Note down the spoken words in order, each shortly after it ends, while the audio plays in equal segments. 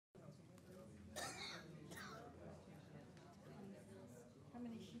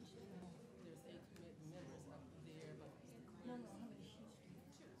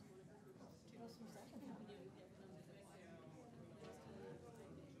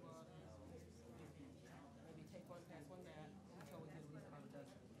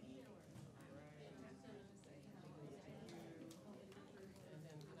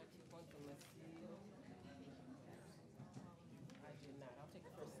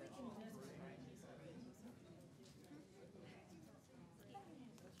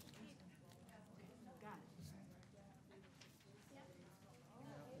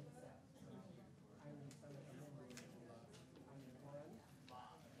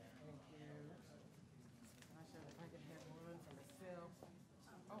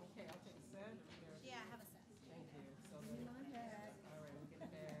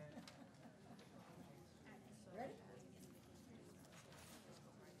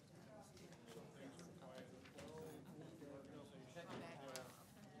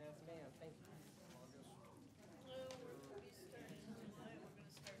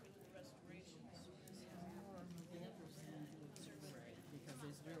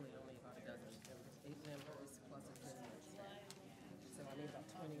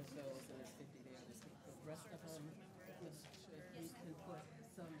20 of those, and there's 50 there. The rest of them, if we can put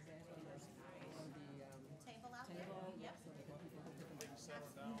some back on the Table out there? table, Yep. so that more people can pick them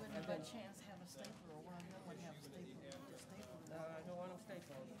up. You wouldn't by chance have a stapler, or one of them would have a stapler. I don't want them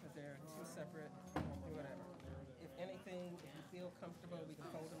stapled because they're two separate, or whatever. If anything, if you feel comfortable, we can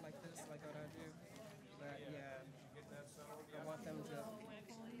fold them like this, like what I do. But yeah, I want them to.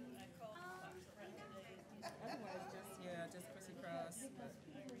 Otherwise, just crisscross.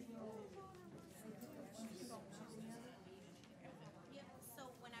 Yep, so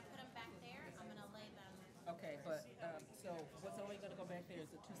when I put them back there, I'm gonna lay them. Okay, but so what's only going to go back there is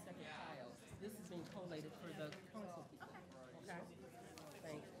the two separate piles. This is being collated for the council people. Okay.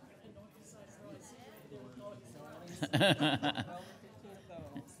 Thank you. So I need 12 or 15 of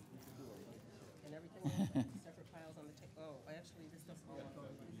those, and everything else, separate piles on the table. Oh, actually, this doesn't go. That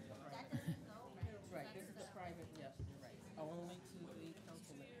doesn't go. Right. This is the private. Yes, you're right. Only to the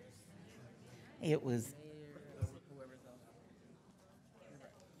council members. It was Mayors, whoever's else. You're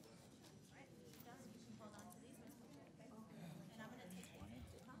right. Hold on to these, and I'm gonna take it.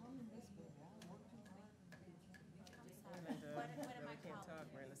 What am I We can't called? talk.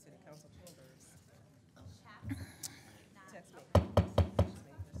 We're in the city council chambers. Text me. They're starting.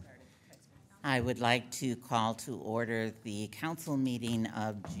 Text me. I would like to call to order the council meeting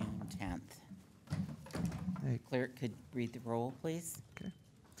of June 10th. Hey, Clerk could read the roll, please. okay.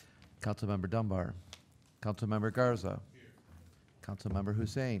 Councilmember Dunbar. Councilmember Garza. Councilmember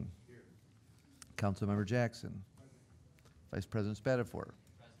Hussein. Councilmember Jackson. Vice President Spatafor.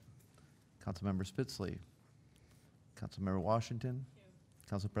 Councilmember Spitzley. Councilmember Washington.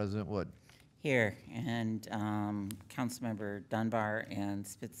 Council President Wood. Here, and Councilmember Dunbar and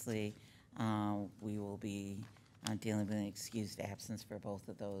Spitzley, we will be dealing with an excused absence for both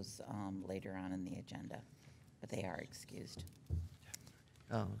of those later on in the agenda, but they are excused.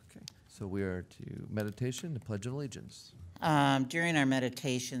 Oh, okay. So we are to meditation, the Pledge of Allegiance. During our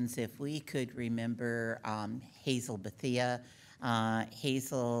meditations, if we could remember Hazel Bethia.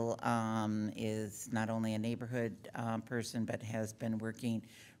 Hazel is not only a neighborhood person, but has been working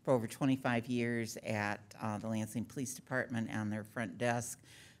for over 25 years at the Lansing Police Department on their front desk,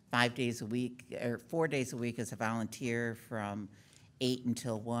 5 days a week, or 4 days a week as a volunteer from 8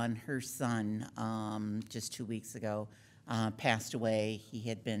 until 1. Her son, just 2 weeks ago, passed away. He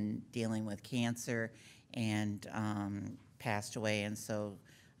had been dealing with cancer and passed away, and so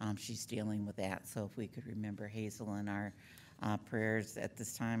she's dealing with that. So if we could remember Hazel in our prayers at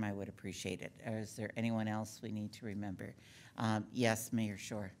this time, I would appreciate it. Is there anyone else we need to remember? Yes, Mayor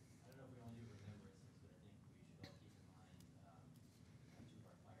Shore. I don't know if we all do remembrance, but I think we should all keep in mind two of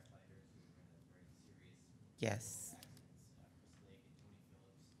our firefighters who were in a very serious Yes. accidents, Chris Lake and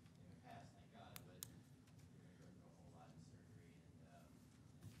Tony Phillips. They have passed, thank God, but they're going to go through a whole lot in surgery,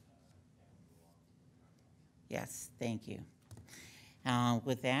 and that will go along to the Yes, thank you.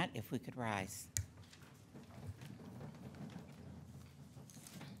 With that, if we could rise.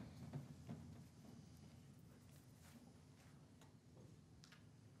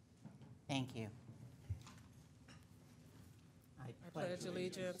 Thank you. I pledge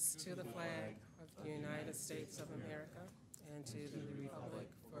allegiance to the flag of the United States of America and to the republic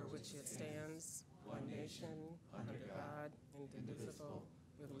for which it stands, one nation, under God, indivisible,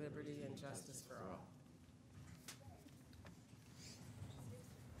 with liberty and justice for all.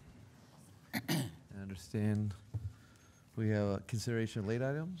 I understand we have a consideration of late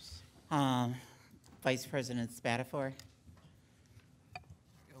items. Vice President Spatafor.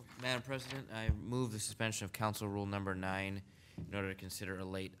 Madam President, I move the suspension of Council Rule Number 9 in order to consider a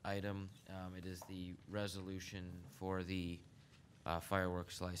late item. It is the resolution for the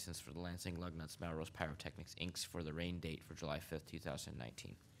fireworks license for the Lansing Lugnuts Melrose Pyrotechnics Inc. for the rain date for July 5th,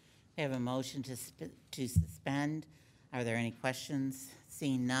 2019. I have a motion to suspend. Are there any questions?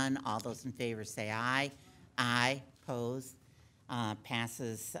 Seeing none, all those in favor say aye. Aye. Opposed?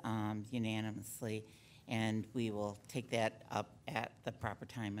 Passes unanimously. And we will take that up at the proper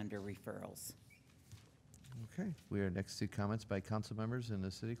time under referrals. Okay, we are next to comments by council members and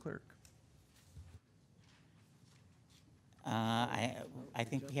the city clerk. I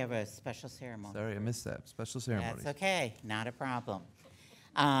think we have a special ceremony. Sorry, I missed that. Special ceremony. That's okay, not a problem.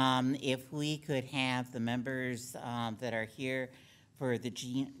 If we could have the members that are here for the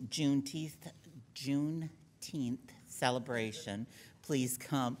Juneteenth celebration, please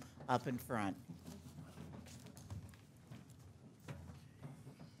come up in front.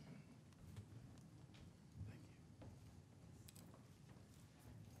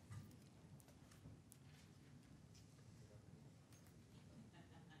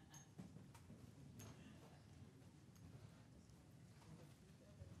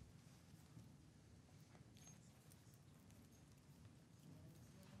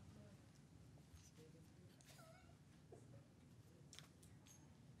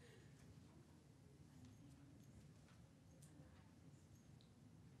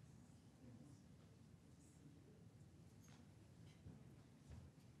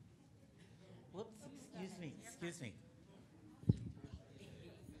 Excuse me.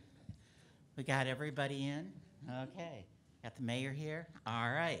 We got everybody in? Okay. Got the mayor here? All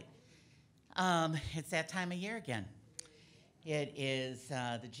right. It's that time of year again. It is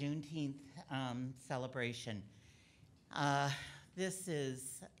the Juneteenth celebration. This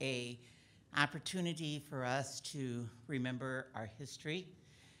is a opportunity for us to remember our history,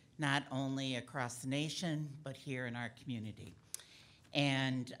 not only across the nation, but here in our community.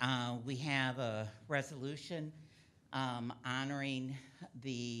 And we have a resolution honoring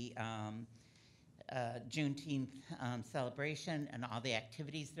the Juneteenth celebration and all the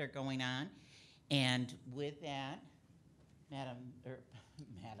activities that are going on. And with that, Madam,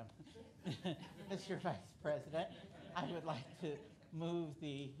 Mr. Vice President, I would like to move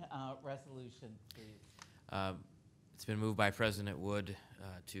the resolution, please. It's been moved by President Wood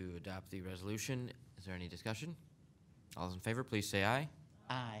to adopt the resolution. Is there any discussion? All those in favor, please say aye.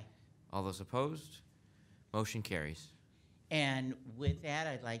 Aye. All those opposed? Motion carries. And with that,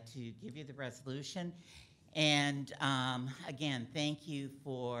 I'd like to give you the resolution. And again, thank you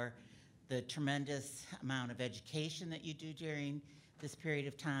for the tremendous amount of education that you do during this period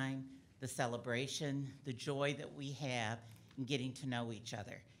of time, the celebration, the joy that we have in getting to know each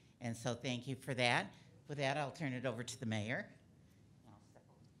other. And so thank you for that. With that, I'll turn it over to the mayor.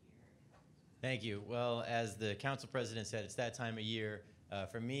 Thank you. Well, as the council president said, it's that time of year.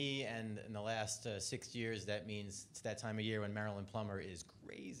 For me, and in the last 6 years, that means it's that time of year when Marilyn Plummer is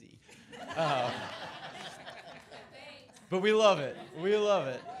crazy. But we love it. We love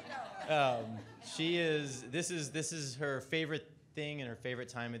it. This is her favorite thing and her favorite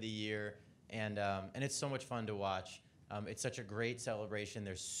time of the year, and it's so much fun to watch. It's such a great celebration.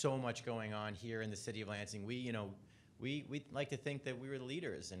 There's so much going on here in the city of Lansing. We like to think that we were the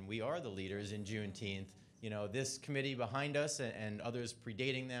leaders, and we are the leaders in Juneteenth. You know, this committee behind us and others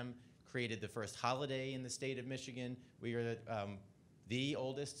predating them created the first holiday in the state of Michigan. We are the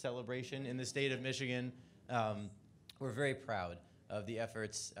oldest celebration in the state of Michigan. We're very proud of the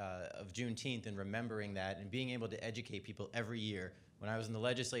efforts of Juneteenth and remembering that and being able to educate people every year. When I was in the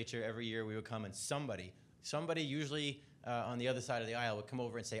legislature, every year we would come and somebody usually on the other side of the aisle would come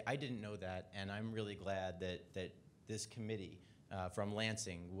over and say, I didn't know that, and I'm really glad that this committee from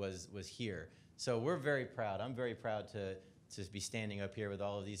Lansing was here. So we're very proud. I'm very proud to be standing up here with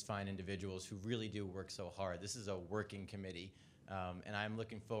all of these fine individuals who really do work so hard. This is a working committee, and I'm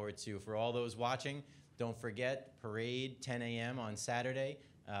looking forward to, for all those watching, don't forget, parade 10 a.m. on Saturday.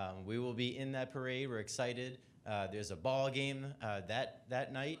 We will be in that parade. We're excited. There's a ball game that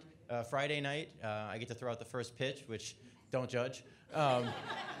night, Friday night. I get to throw out the first pitch, which don't judge.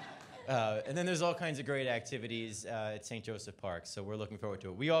 And then there's all kinds of great activities at St. Joseph Park, so we're looking forward to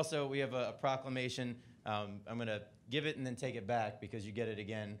it. We have a proclamation. I'm going to give it and then take it back because you get it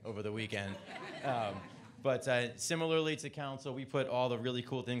again over the weekend. But similarly to council, we put all the really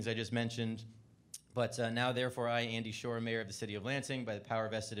cool things I just mentioned. But now, therefore, I, Andy Shore, Mayor of the City of Lansing, by the power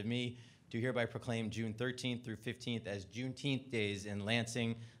vested in me, do hereby proclaim June 13th through 15th as Juneteenth days in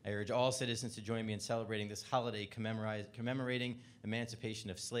Lansing. I urge all citizens to join me in celebrating this holiday commemorating emancipation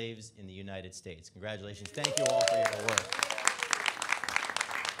of slaves in the United States. Congratulations. Thank you all for your work.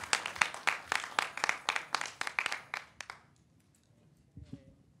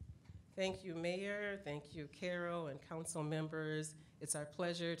 Thank you, Mayor. Thank you, Carol and council members. It's our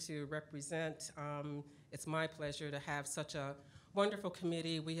pleasure to represent. It's my pleasure to have such a wonderful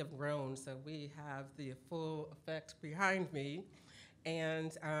committee. We have grown, so we have the full effect behind me.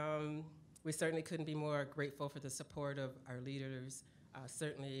 And we certainly couldn't be more grateful for the support of our leaders.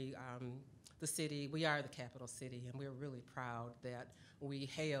 Certainly the city, we are the capital city, and we're really proud that we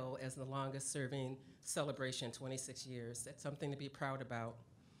hail as the longest serving celebration, 26 years. That's something to be proud about.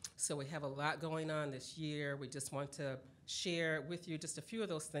 So we have a lot going on this year. We just want to share with you just a few of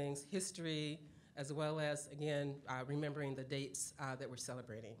those things, history, as well as, again, remembering the dates that we're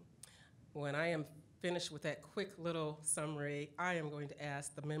celebrating. When I am finished with that quick little summary, I am going to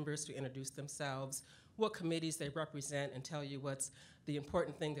ask the members to introduce themselves, what committees they represent, and tell you what's the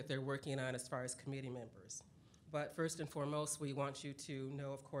important thing that they're working on as far as committee members. But first and foremost, we want you to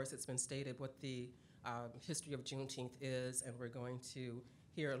know, of course, it's been stated what the history of Juneteenth is, and we're going to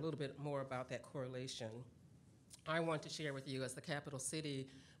hear a little bit more about that correlation. I want to share with you, as the capital city,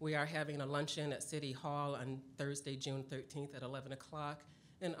 we are having a luncheon at City Hall on Thursday, June 13th at 11 o'clock,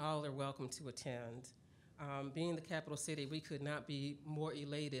 and all are welcome to attend. Being the capital city, we could not be more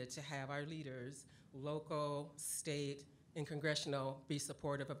elated to have our leaders, local, state, and congressional, be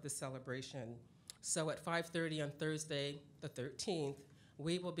supportive of this celebration. So at 5:30 on Thursday, the 13th,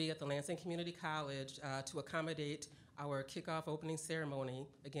 we will be at the Lansing Community College to accommodate our kickoff opening ceremony,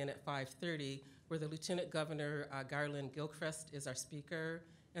 again at 5:30, where the Lieutenant Governor, Garland Gilchrist, is our speaker,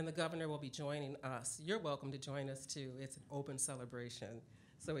 and the governor will be joining us. You're welcome to join us too. It's an open celebration,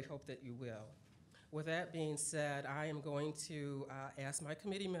 so we hope that you will. With that being said, I am going to ask my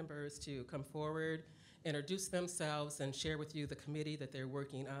committee members to come forward, introduce themselves, and share with you the committee that they're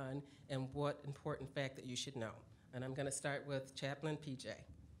working on and what important fact that you should know. And I'm going to start with Chaplain PJ.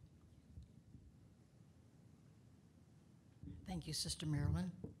 Thank you, Sister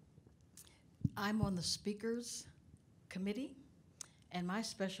Marilyn. I'm on the Speakers Committee, and my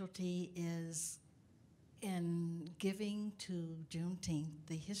specialty is in giving to Juneteenth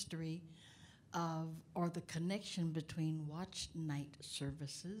the history of, or the connection between watch night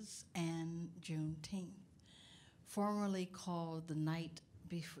services and Juneteenth, formerly called the night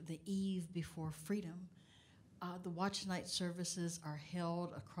before, the eve before freedom. The watch night services are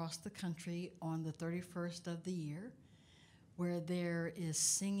held across the country on the 31st of the year, where there is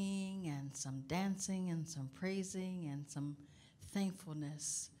singing and some dancing and some praising and some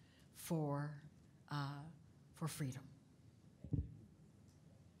thankfulness for freedom.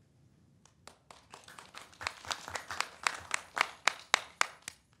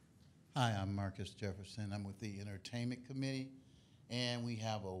 Hi, I'm Marcus Jefferson. I'm with the Entertainment Committee, and we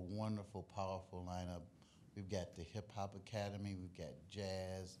have a wonderful, powerful lineup. We've got the Hip Hop Academy, we've got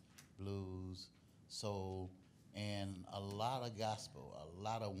jazz, blues, soul, and a lot of gospel, a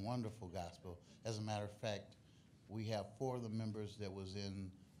lot of wonderful gospel. As a matter of fact, we have 4 of the members that was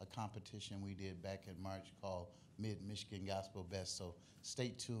in a competition we did back in March called Mid-Michigan Gospel Best, so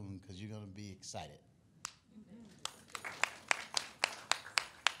stay tuned because you're going to be excited.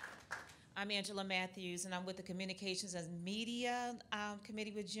 I'm Angela Matthews, and I'm with the Communications and Media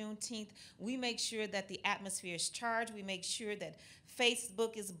Committee with Juneteenth. We make sure that the atmosphere is charged. We make sure that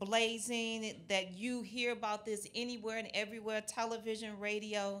Facebook is blazing, that you hear about this anywhere and everywhere, television,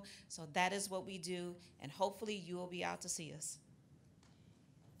 radio. So that is what we do, and hopefully you will be out to see us.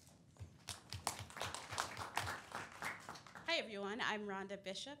 Hi everyone, I'm Rhonda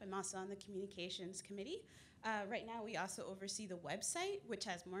Bishop. I'm also on the Communications Committee. Right now we also oversee the website, which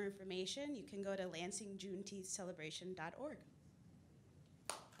has more information. You can go to lansingJuneteenthCelebration.org.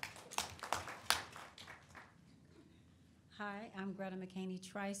 Hi, I'm Greta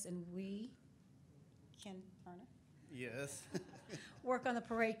McHaney-Trice, and we, Ken Turner, Yes. work on the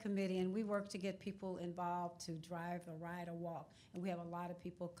parade committee, and we work to get people involved to drive or ride or walk. And we have a lot of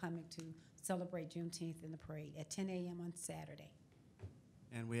people coming to celebrate Juneteenth in the parade at 10 a.m. on Saturday.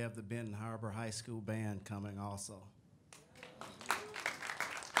 And we have the Benton Harbor High School Band coming also.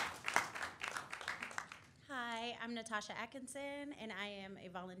 Hi, I'm Natasha Atkinson, and I am a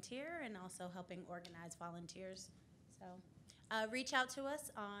volunteer and also helping organize volunteers. So reach out to us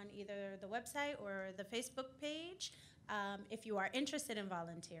on either the website or the Facebook page. If you are interested in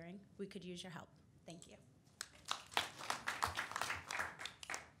volunteering, we could use your help. Thank you.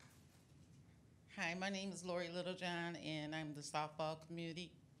 Hi, my name is Lori Littlejohn, and I'm the softball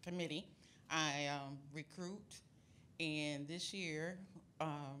committee. I recruit, and this year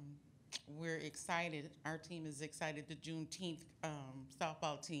we're excited. Our team is excited. The Juneteenth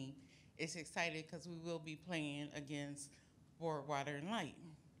softball team is excited because we will be playing against Water and Light.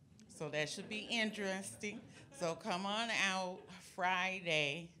 So that should be interesting. So come on out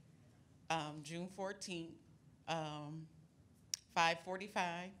Friday, June 14th,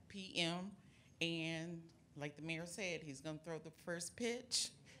 5:45 p.m. And like the mayor said, he's going to throw the first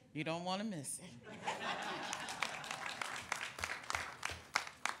pitch. You don't want to miss it.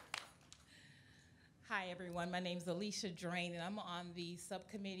 Hi, everyone. My name is Alicia Drain, and I'm on the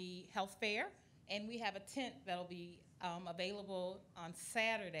subcommittee Health Fair. And we have a tent that'll be available on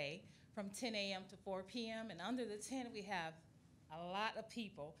Saturday from 10 a.m. to 4 p.m. And under the tent, we have a lot of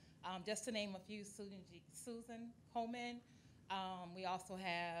people. Just to name a few, Susan Coleman. We also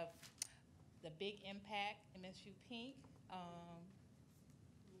have the Big Impact, MSU Pink,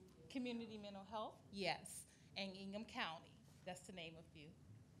 Community Mental Health, yes, and Ingham County. That's to name a few.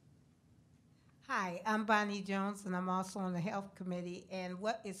 Hi, I'm Bonnie Jones, and I'm also on the Health Committee. And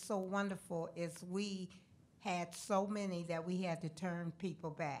what is so wonderful is we had so many that we had to turn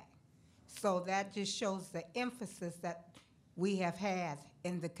people back. So that just shows the emphasis that we have had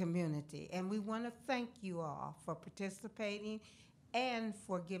in the community. And we want to thank you all for participating and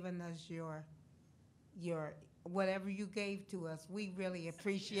for giving us your whatever you gave to us. We really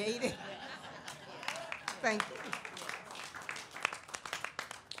appreciate it. Thank you.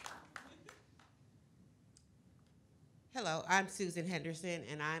 Hello, I'm Susan Henderson,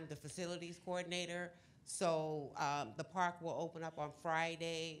 and I'm the facilities coordinator. So the park will open up on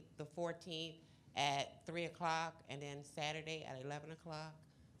Friday, the 14th at 3 o'clock, and then Saturday at 11 o'clock.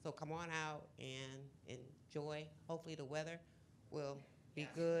 So come on out and enjoy. Hopefully the weather will be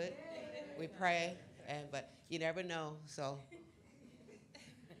good. We pray, but you never know, so.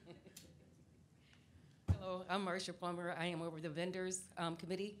 Hello, I'm Marcia Plummer. I am over the vendors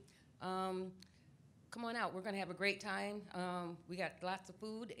committee. Come on out. We're going to have a great time. We got lots of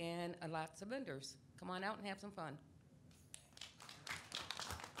food and lots of vendors. Come on out and have some fun.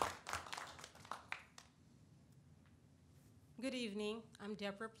 Good evening. I'm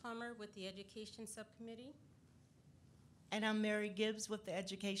Deborah Plummer with the Education Subcommittee. And I'm Mary Gibbs with the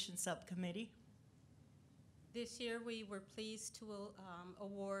Education Subcommittee. This year we were pleased to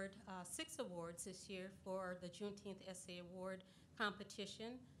award 6 awards this year for the Juneteenth Essay Award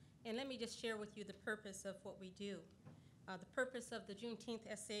competition. And let me just share with you the purpose of what we do. The purpose of the Juneteenth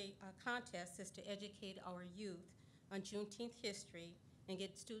Essay Contest is to educate our youth on Juneteenth history and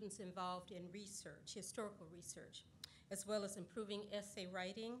get students involved in research, historical research, as well as improving essay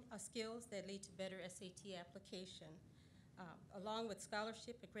writing skills that lead to better SAT application. Along with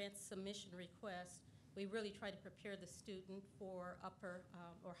scholarship and grant submission requests, we really try to prepare the student for upper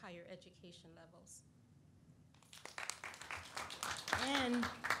or higher education levels. And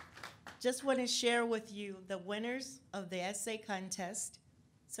just want to share with you the winners of the essay contest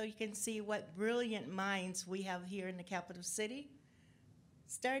so you can see what brilliant minds we have here in the capital city.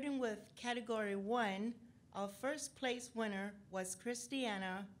 Starting with category 1, our first place winner was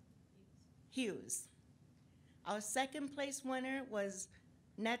Christiana Hughes. Our second place winner was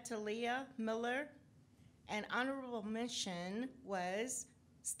Natalia Miller, and honorable mention was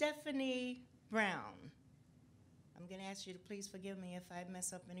Stephanie Brown. I'm going to ask you to please forgive me if I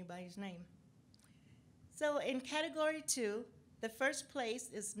mess up anybody's name. So in category 2, the first place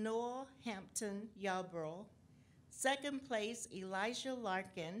is Noel Hampton Yarborough. Second place, Elijah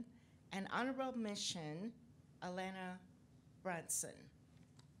Larkin, and honorable mention, Alana Bronson.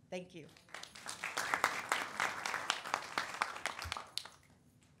 Thank you.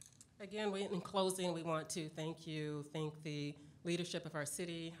 Again, in closing, we want to thank the leadership of our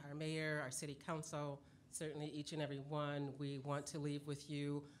city, our mayor, our city council, certainly each and every one. We want to leave with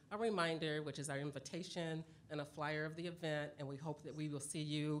you a reminder, which is our invitation and a flyer of the event, and we hope that we will see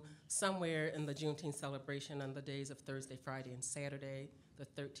you somewhere in the Juneteenth celebration on the days of Thursday, Friday, and Saturday, the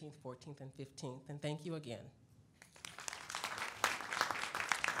 13th, 14th, and 15th. And thank you again.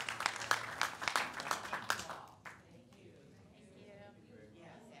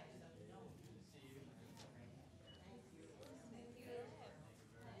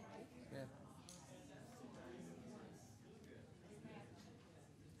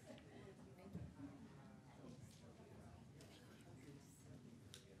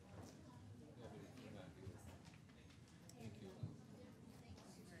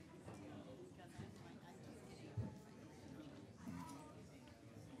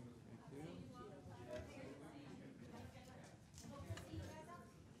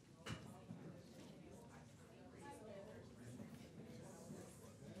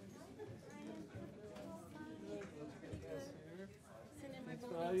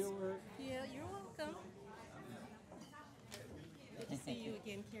 Yeah, you're welcome. Good to see you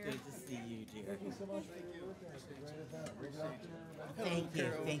again, Carol. Good to see you, dear. Thank you so much for your work on it.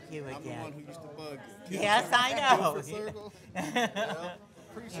 Thank you I'm the again. one who used to bug you. Yes, I know.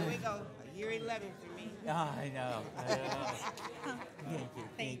 Here we go, year 11 for me. Oh, I know.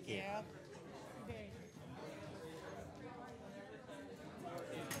 Thank you.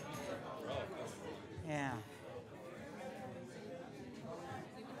 Yeah.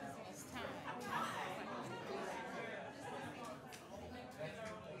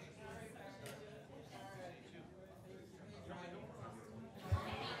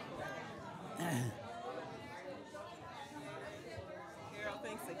 Carol,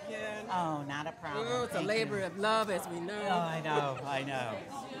 thanks again. Oh, not a problem. Oh, it's a labor of love, as we know. Oh, I know.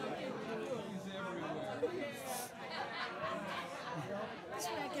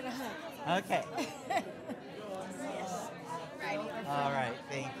 Should I get a hug? Okay. All right,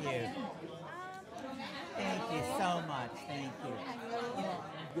 thank you. Thank you so much. Thank you. I'm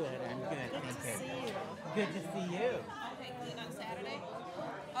good. Thank you. Good to see you. Okay, good on Saturday.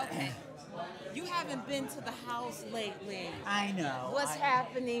 Okay. You haven't been to the house lately. I know. What's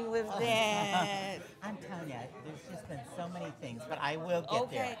happening with that? I'm telling you, there's just been so many things, but I will get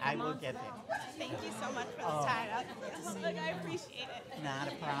there. I will get there. Thank you so much for Oh. the time. I appreciate it. Not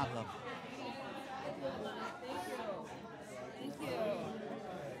a problem. Thank you.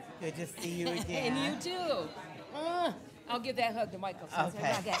 Good to see you again. And you too. I'll give that hug to Michael since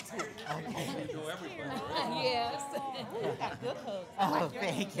Okay. I got two. Okay. Yes. We got good hugs. Oh,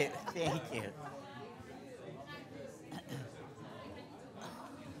 thank you.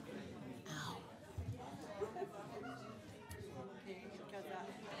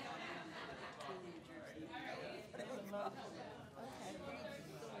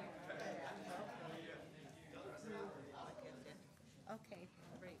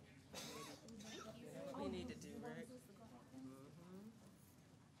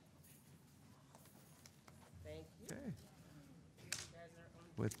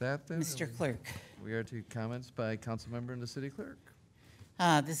 With that, then, Mr. Clerk. we are to comments by council member and the city clerk.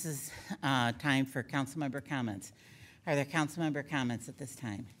 This is time for council member comments. Are there council member comments at this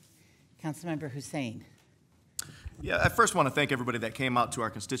time? Councilmember Hussein. Yeah, I first want to thank everybody that came out to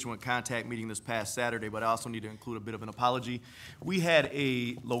our constituent contact meeting this past Saturday, but I also need to include a bit of an apology. We had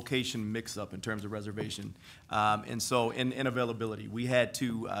a location mix-up in terms of reservation, and so in availability. We had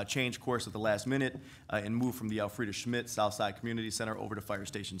to change course at the last minute and move from the Alfreda Schmidt Southside Community Center over to Fire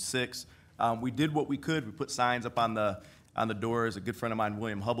Station 6. We did what we could. We put signs up on the doors. A good friend of mine,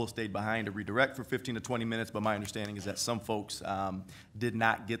 William Hubble, stayed behind to redirect for 15 to 20 minutes, but my understanding is that some folks did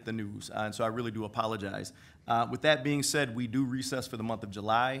not get the news, and so I really do apologize. With that being said, we do recess for the month of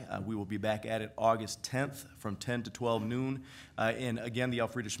July. We will be back at it August 10th from 10 to 12 noon. And again, the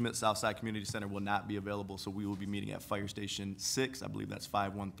Alfreda Schmidt Southside Community Center will not be available, so we will be meeting at Fire Station 6. I believe that's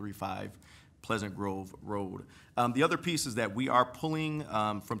 5135 Pleasant Grove Road. The other piece is that we are pulling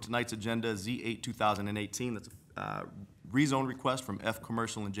from tonight's agenda Z8 2018. That's a rezone request from F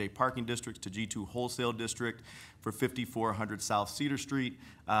Commercial and J Parking Districts to G2 Wholesale District for 5400 South Cedar Street,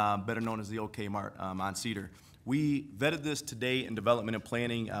 better known as the OK Mart on Cedar. We vetted this today in development and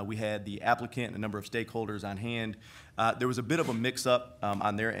planning. We had the applicant and a number of stakeholders on hand. There was a bit of a mix-up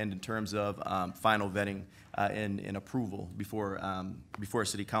on their end in terms of final vetting and approval before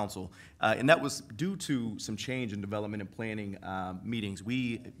City Council. And that was due to some change in development and planning meetings.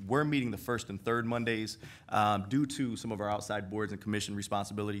 We were meeting the first and third Mondays. Due to some of our outside boards and commission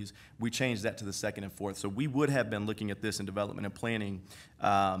responsibilities, we changed that to the second and fourth. So we would have been looking at this in development and planning.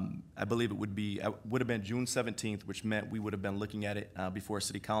 I believe it would have been June 17th, which meant we would have been looking at it before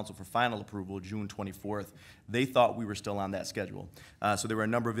City Council for final approval June 24th. They thought we were still on that schedule. So there were a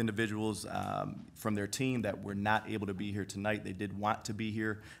number of individuals from their team that were not able to be here tonight. They did want to be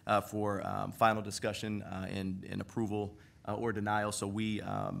here for final discussion and approval or denial. So we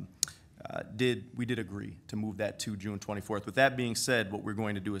did agree to move that to June 24th. With that being said, what we're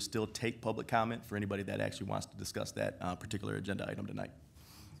going to do is still take public comment for anybody that actually wants to discuss that particular agenda item tonight.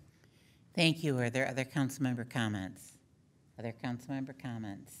 Thank you. Are there other council member comments? Other council member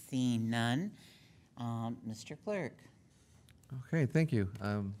comments? Seeing none. Mr. Clerk. Okay, thank you.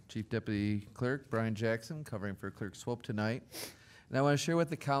 Chief Deputy Clerk Brian Jackson, covering for Clerk Swope tonight. And I want to share with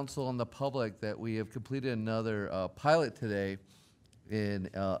the council and the public that we have completed another pilot today in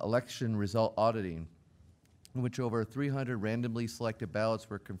election result auditing, in which over 300 randomly selected ballots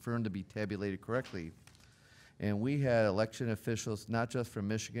were confirmed to be tabulated correctly. And we had election officials, not just from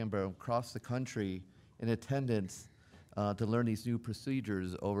Michigan, but across the country in attendance to learn these new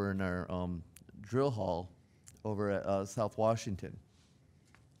procedures over in our drill hall over at South Washington.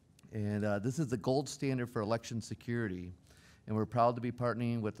 And this is the gold standard for election security. And we're proud to be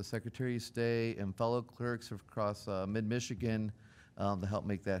partnering with the Secretary of State and fellow clerks across mid-Michigan to help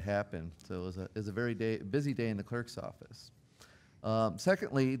make that happen. So it was a very busy day in the clerk's office.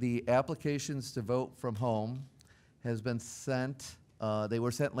 Secondly, the applications to vote from home has been sent. They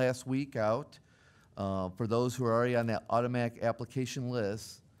were sent last week out for those who are already on that automatic application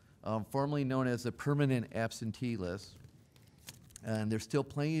list, formerly known as the permanent absentee list. And there's still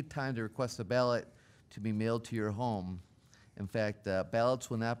plenty of time to request a ballot to be mailed to your home. In fact, ballots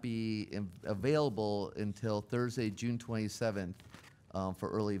will not be available until Thursday, June 27th for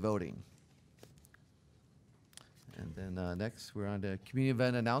early voting. And then next, we're on to community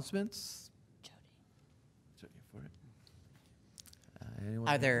event announcements. Jody for it. Anyone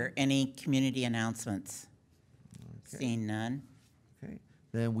Are have there any community announcements? Okay. Seeing none. Okay.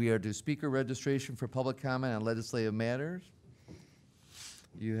 Then we are to speaker registration for public comment on legislative matters.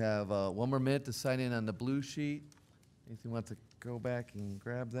 You have 1 more minute to sign in on the blue sheet. If you want to go back and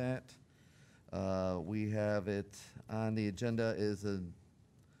grab that. We have it on the agenda is a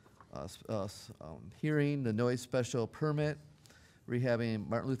hearing, the noise special permit, rehabbing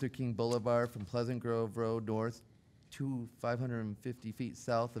Martin Luther King Boulevard from Pleasant Grove Road north to 550 feet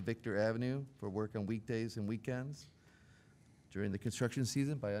south of Victor Avenue for work on weekdays and weekends during the construction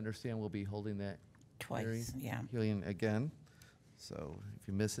season. But I understand we'll be holding that Twice, hearing again. So if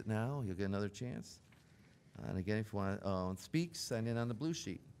you miss it now, you'll get another chance. And again, if you want to speak, sign in on the blue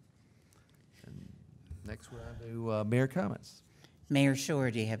sheet. And next, we're on to mayor comments. Mayor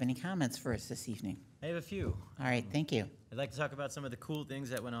Shore, do you have any comments for us this evening? I have a few. All right, thank you. I'd like to talk about some of the cool things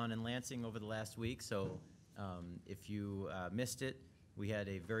that went on in Lansing over the last week. So if you missed it, we had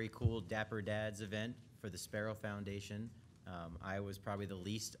a very cool Dapper Dads event for the Sparrow Foundation. I was probably the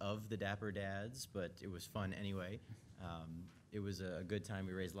least of the Dapper Dads, but it was fun anyway. It was a good time.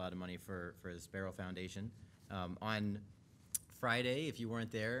 We raised a lot of money for the Sparrow Foundation. On Friday, if you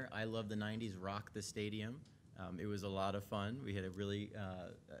weren't there, I Love the 90s Rock the Stadium. It was a lot of fun. We had a really,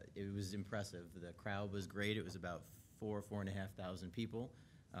 it was impressive. The crowd was great. It was about 4,500 people.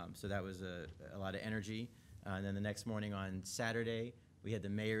 So that was a lot of energy. And then the next morning on Saturday, we had the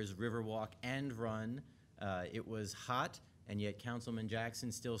mayor's river walk and run. It was hot, and yet Councilman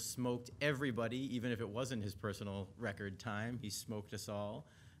Jackson still smoked everybody, even if it wasn't his personal record time. He smoked us all.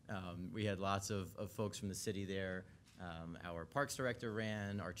 We had lots of folks from the city there. Our Parks Director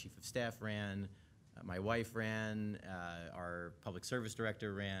ran, our Chief of Staff ran, my wife ran, our Public Service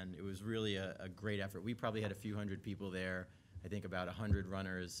Director ran. It was really a great effort. We probably had a few hundred people there, I think about 100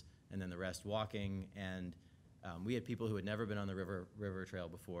 runners, and then the rest walking. And we had people who had never been on the river trail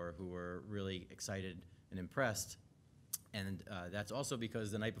before who were really excited and impressed. And that's also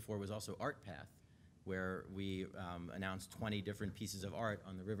because the night before was also Art Path, where we announced 20 different pieces of art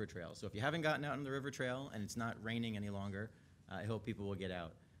on the river trail. So if you haven't gotten out on the river trail and it's not raining any longer, I hope people will get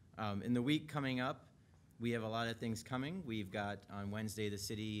out. In the week coming up, we have a lot of things coming. We've got on Wednesday the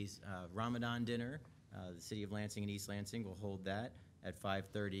city's Ramadan dinner. The City of Lansing and East Lansing will hold that at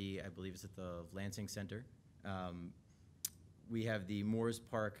 5:30. I believe it's at the Lansing Center. We have the Moores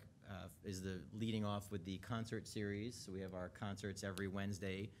Park is the leading off with the concert series. So we have our concerts every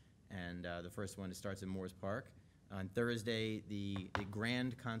Wednesday, and the first one starts in Moores Park. On Thursday, the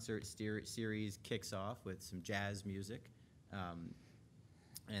grand concert series kicks off with some jazz music.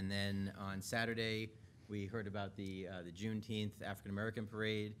 And then on Saturday, we heard about the Juneteenth African American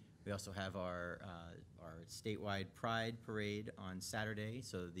Parade. We also have our statewide Pride Parade on Saturday.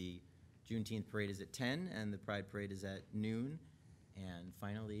 So the Juneteenth Parade is at 10, and the Pride Parade is at noon. And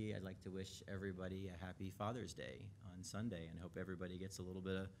finally, I'd like to wish everybody a happy Father's Day on Sunday, and hope everybody gets a little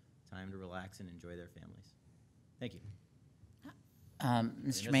bit of time to relax and enjoy their families. Thank you.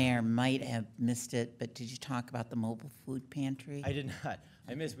 Mr. Mayor, might have missed it, but did you talk about the mobile food pantry? I did not.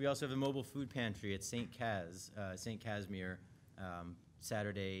 I missed. We also have a mobile food pantry at St. Casimir,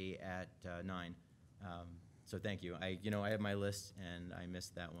 Saturday at 9. So thank you. I have my list, and I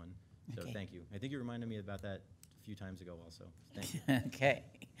missed that one. So Okay. thank you. I think you reminded me about that a few times ago also. Thank you. Okay,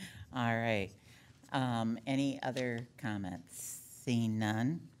 all right. Any other comments? Seeing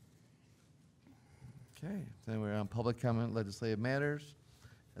none? Okay, then we're on public comment, legislative matters.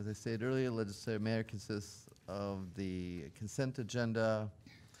 As I said earlier, legislative matter consists of the consent agenda,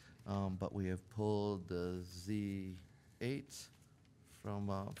 but we have pulled the Z8 from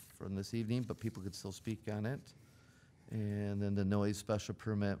this evening, but people could still speak on it. And then the noise special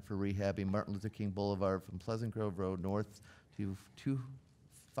permit for rehabbing Martin Luther King Boulevard from Pleasant Grove Road north to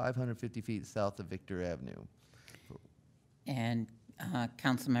 550 feet south of Victor Avenue. And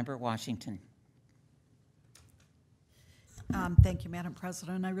Councilmember Washington. Thank you, Madam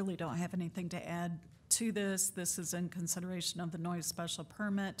President. I really don't have anything to add to this. This is in consideration of the noise special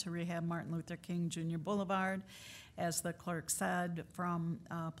permit to rehab Martin Luther King Jr. Boulevard, as the clerk said, from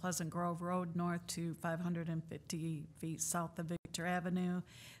Pleasant Grove Road north to 550 feet south of Victor Avenue.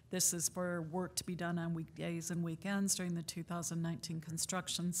 This is for work to be done on weekdays and weekends during the 2019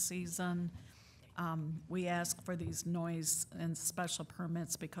 construction season. We ask for these noise and special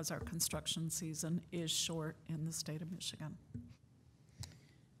permits because our construction season is short in the state of Michigan.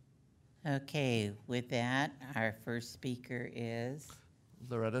 Okay, with that, our first speaker is?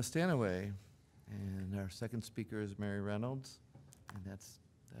 Loretta Stanaway. And our second speaker is Mary Reynolds. And that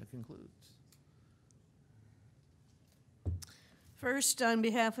concludes. First, on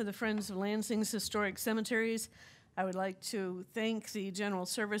behalf of the Friends of Lansing's Historic Cemeteries, I would like to thank the General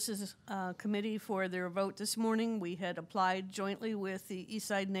Services Committee for their vote this morning. We had applied jointly with the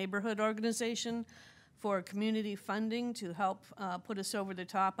Eastside Neighborhood Organization for community funding to help put us over the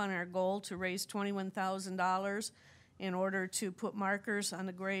top on our goal to raise $21,000 in order to put markers on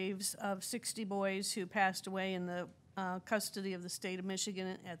the graves of 60 boys who passed away in the custody of the state of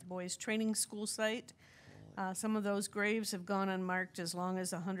Michigan at the boys' training school site. Some of those graves have gone unmarked as long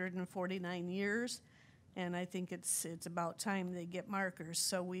as 149 years. And I think it's about time they get markers.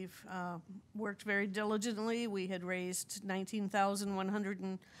 So we've worked very diligently. We had raised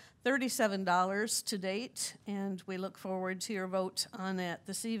 $19,137 to date, and we look forward to your vote on that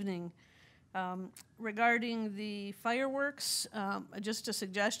this evening. Regarding the fireworks, just a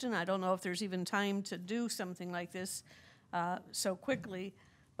suggestion. I don't know if there's even time to do something like this so quickly,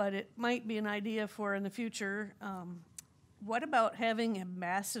 but it might be an idea for in the future. What about having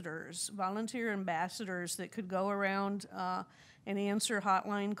ambassadors, volunteer ambassadors that could go around and answer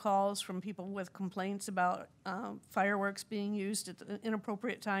hotline calls from people with complaints about fireworks being used at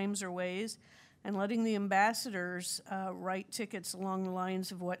inappropriate times or ways, and letting the ambassadors write tickets along the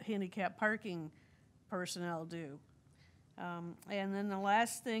lines of what handicap parking personnel do? And then the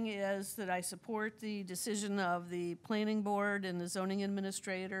last thing is that I support the decision of the planning board and the zoning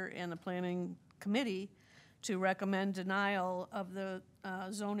administrator and the planning committee to recommend denial of the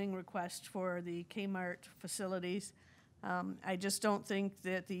zoning request for the Kmart facilities. I just don't think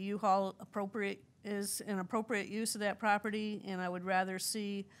that the U-Haul is an appropriate use of that property, and I would rather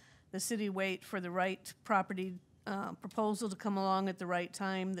see the city wait for the right property proposal to come along at the right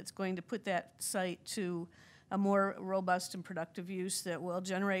time that's going to put that site to a more robust and productive use that will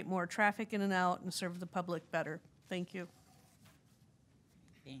generate more traffic in and out and serve the public better. Thank you.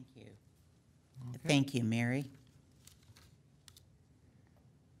 Thank you. Thank you, Mary.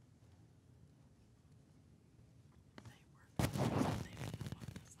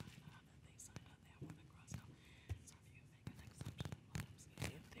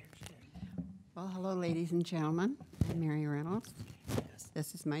 Well, hello, ladies and gentlemen. I'm Mary Reynolds.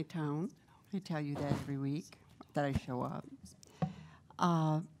 This is my town. I tell you that every week that I show up.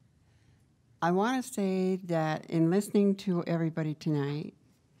 I want to say that in listening to everybody tonight,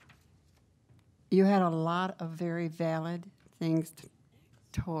 you had a lot of very valid things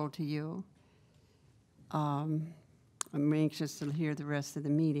told to you. I'm anxious to hear the rest of the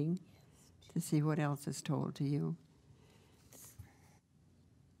meeting to see what else is told to you.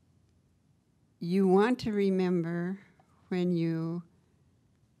 You want to remember when you,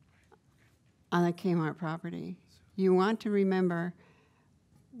 on the Kmart property, you want to remember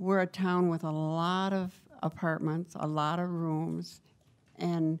we're a town with a lot of apartments, a lot of rooms,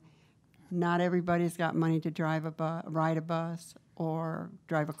 and not everybody's got money to drive ride a bus or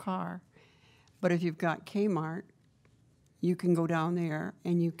drive a car. But if you've got Kmart, you can go down there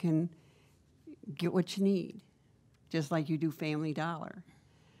and you can get what you need, just like you do Family Dollar.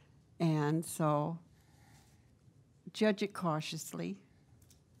 And so judge it cautiously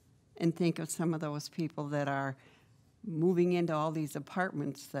and think of some of those people that are moving into all these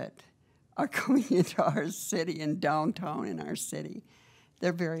apartments that are coming into our city and downtown in our city.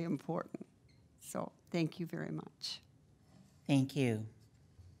 They're very important. So thank you very much. Thank you.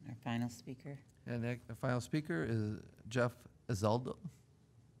 Our final speaker. And the final speaker is Jeff Izaldo.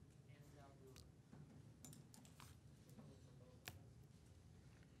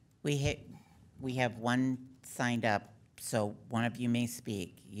 We have one signed up, so one of you may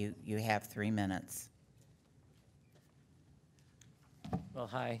speak. You have 3 minutes. Well,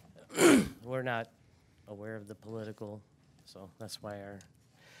 hi. We're not aware of the political, so that's why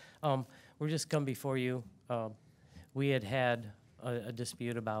we're just come before you. We had a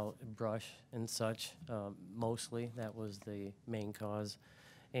dispute about brush and such, mostly. That was the main cause.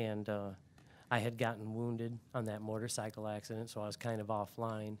 And I had gotten wounded on that motorcycle accident, so I was kind of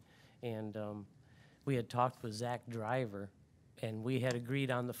offline. And we had talked with Zach Driver, and we had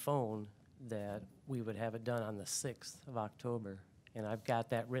agreed on the phone that we would have it done on the 6th of October. And I've got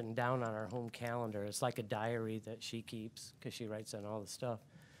that written down on our home calendar. It's like a diary that she keeps because she writes down all the stuff.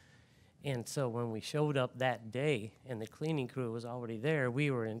 And so when we showed up that day and the cleaning crew was already there, we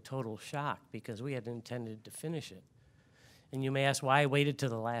were in total shock because we had intended to finish it. And you may ask why I waited to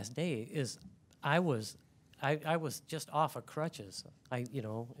the last day. I was just off of crutches.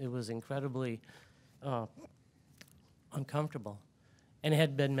 It was incredibly uncomfortable. And it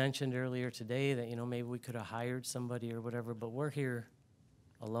had been mentioned earlier today that, maybe we could have hired somebody or whatever, but we're here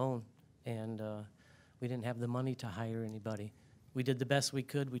alone, and we didn't have the money to hire anybody. We did the best we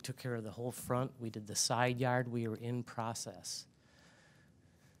could. We took care of the whole front. We did the side yard. We were in process.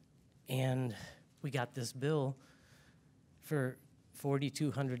 And we got this bill for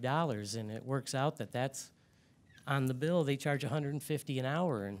 $4,200, and it works out that that's on the bill. They charge $150 an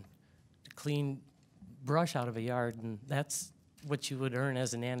hour and to clean brush out of a yard, and that's what you would earn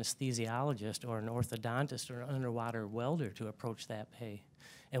as an anesthesiologist or an orthodontist or an underwater welder to approach that pay.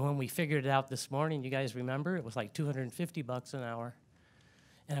 And when we figured it out this morning, you guys remember, it was like $250 an hour.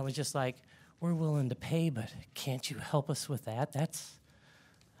 And I was just like, we're willing to pay, but can't you help us with that?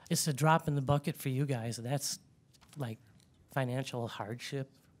 It's a drop in the bucket for you guys. That's like financial hardship.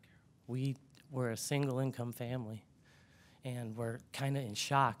 We're a single income family. And we're kind of in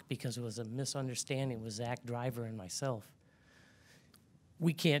shock because it was a misunderstanding with Zach Driver and myself.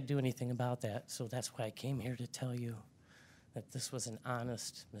 We can't do anything about that, so that's why I came here to tell you that this was an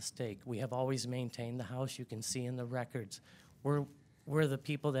honest mistake. We have always maintained the house. You can see in the records. We're the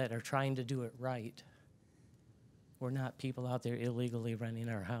people that are trying to do it right. We're not people out there illegally renting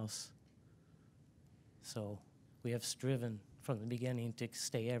our house. So we have striven from the beginning to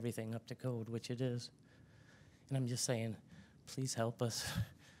stay everything up to code, which it is. And I'm just saying, please help us.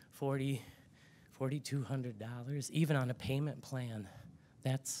 $4,200, even on a payment plan.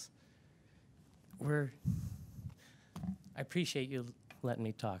 I appreciate you letting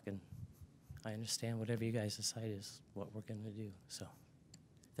me talk, and I understand whatever you guys decide is what we're going to do. So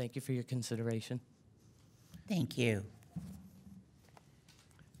thank you for your consideration. Thank you.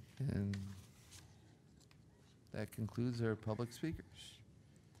 And that concludes our public speakers.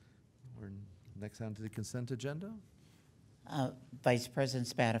 We're next on to the consent agenda. Vice President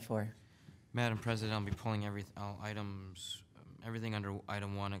Spatafor. Madam President, I'll be pulling all items, everything under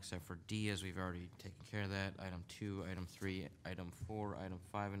item 1 except for D, as we've already taken care of that. Item 2, item 3, item 4, item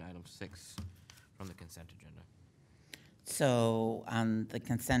 5, and item 6 from the consent agenda. So on the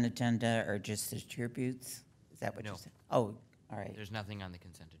consent agenda are just the tributes? Is that what you No. said? Oh, all right. There's nothing on the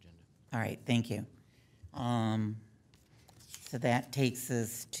consent agenda. All right, thank you. So that takes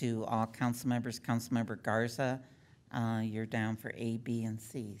us to all council members. Councilmember Garza, you're down for A, B, and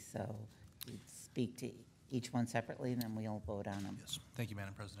C. So you'd speak to each one separately, and then we'll vote on them. Yes, thank you,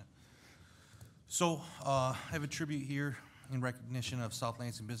 Madam President. So I have a tribute here in recognition of South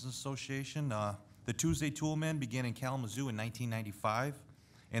Lansing Business Association. The Tuesday Toolmen began in Kalamazoo in 1995,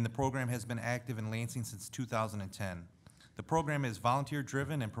 and the program has been active in Lansing since 2010. The program is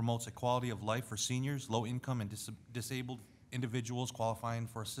volunteer-driven and promotes a quality of life for seniors, low-income, and disabled individuals qualifying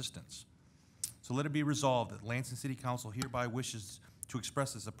for assistance. So let it be resolved that Lansing City Council hereby wishes to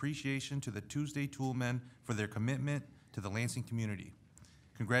express its appreciation to the Tuesday Toolmen for their commitment to the Lansing community.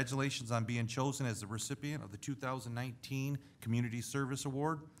 Congratulations on being chosen as the recipient of the 2019 Community Service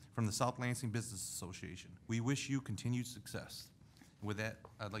Award from the South Lansing Business Association. We wish you continued success. With that,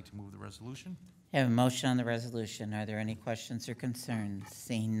 I'd like to move the resolution. I have a motion on the resolution. Are there any questions or concerns?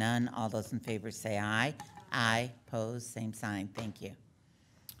 Seeing none, all those in favor say aye. Aye. Opposed, same sign. Thank you.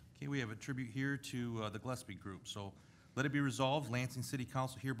 Okay, we have a tribute here to the Gillespie Group. So let it be resolved, Lansing City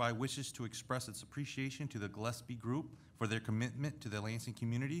Council hereby wishes to express its appreciation to the Gillespie Group for their commitment to the Lansing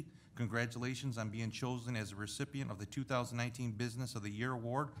community. Congratulations on being chosen as a recipient of the 2019 Business of the Year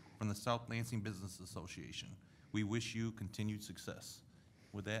Award from the South Lansing Business Association. We wish you continued success.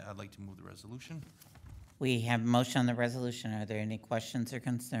 With that, I'd like to move the resolution. We have a motion on the resolution. Are there any questions or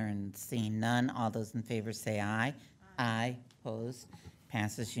concerns? Seeing none, all those in favor say aye. Aye. Opposed,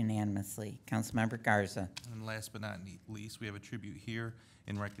 passes unanimously. Councilmember Garza. And last but not least, we have a tribute here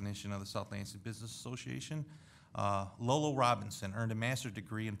in recognition of the South Lansing Business Association. Lolo Robinson earned a master's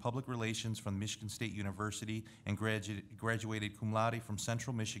degree in public relations from Michigan State University and graduated cum laude from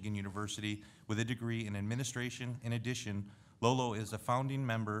Central Michigan University with a degree in administration. In addition, Lolo is a founding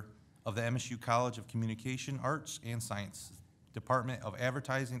member of the MSU College of Communication, Arts, and Science, Department of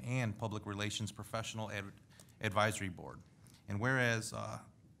Advertising and Public Relations Professional Advisory Board. And whereas,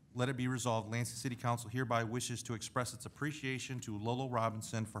 let it be resolved, Lansing City Council hereby wishes to express its appreciation to Lolo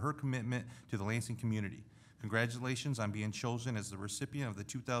Robinson for her commitment to the Lansing community. Congratulations on being chosen as the recipient of the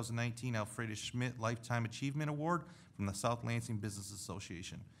 2019 Alfreda Schmidt Lifetime Achievement Award from the South Lansing Business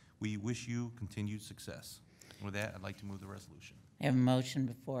Association. We wish you continued success. With that, I'd like to move the resolution. I have a motion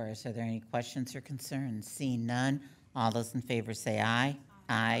before us. Are there any questions or concerns? Seeing none, all those in favor say aye.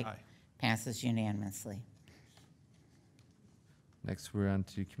 Aye. Aye. Passes unanimously. Next, we're on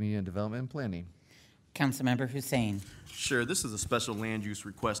to Community and Development and Planning. Councilmember Hussein. Sure, this is a special land use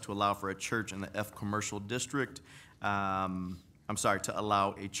request to allow for a church in the F Commercial District. To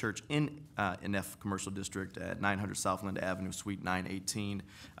allow a church in an F Commercial District at 900 Southland Avenue, Suite 918.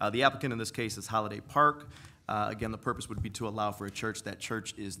 The applicant in this case is Holiday Park. Again, the purpose would be to allow for a church. That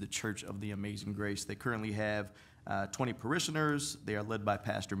church is the Church of the Amazing Grace. They currently have 20 parishioners. They are led by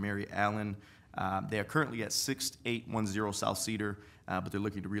Pastor Mary Allen. They are currently at 6810 South Cedar, but they're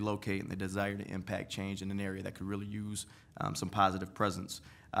looking to relocate, and they desire to impact change in an area that could really use some positive presence.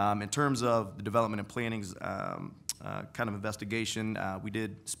 In terms of the development and planning's kind of investigation, we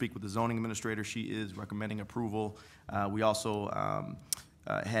did speak with the zoning administrator. She is recommending approval. We also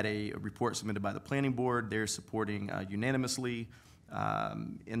had a report submitted by the planning board. They're supporting unanimously.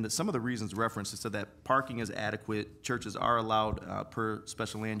 Some of the reasons referenced, it said that parking is adequate. Churches are allowed per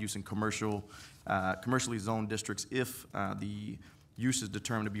special land use in commercially zoned districts if the use is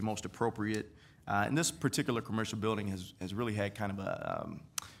determined to be most appropriate. And this particular commercial building has really had kind of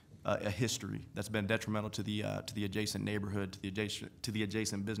a history that's been detrimental to the adjacent neighborhood, to the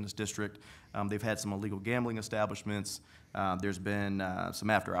adjacent business district. They've had some illegal gambling establishments. There's been some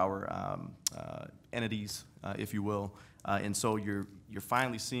after-hour entities, if you will, and so you're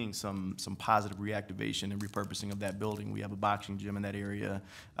finally seeing some positive reactivation and repurposing of that building. We have a boxing gym in that area.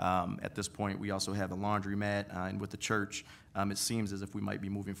 At this point, we also have a laundromat, and with the church, it seems as if we might be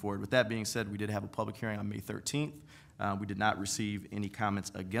moving forward. With that being said, we did have a public hearing on May 13th. We did not receive any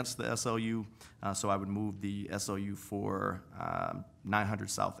comments against the SLU, so I would move the SLU for 900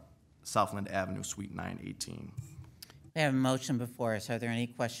 Southland Avenue, Suite 918. We have a motion before us. Are there any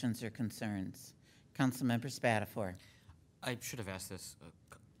questions or concerns? Councilmember Spatafor. I should have asked this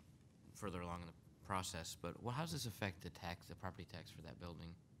further along in the process, but how does this affect the property tax for that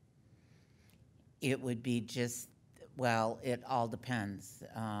building? It would be just, well, it all depends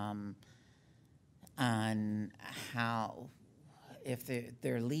on how, if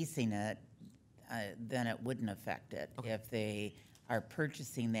they're leasing it, then it wouldn't affect it. Okay. If they are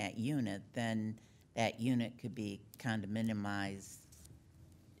purchasing that unit, then that unit could be condominiumized,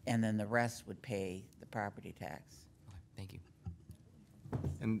 and then the rest would pay the property tax. Okay, thank you.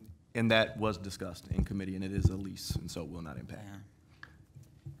 And that was discussed in committee, and it is a lease, and so it will not impact.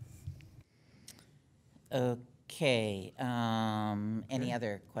 Yeah. Okay, any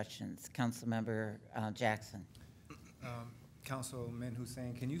other questions? Councilmember Jackson. Councilman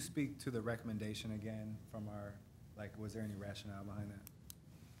Hussein, can you speak to the recommendation again from our, was there any rationale behind that?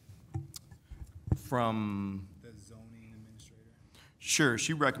 From? The zoning administrator? Sure,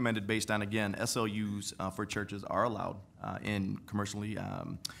 she recommended based on, again, SLUs for churches are allowed in commercially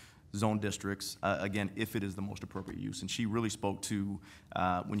zone districts, again, if it is the most appropriate use. And she really spoke to,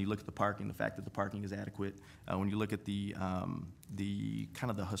 when you look at the parking, the fact that the parking is adequate, when you look at the kind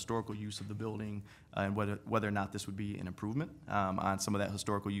of the historical use of the building, and whether or not this would be an improvement on some of that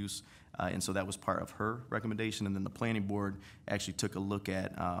historical use. And so that was part of her recommendation. And then the planning board actually took a look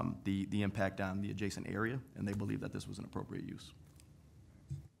at the impact on the adjacent area, and they believe that this was an appropriate use.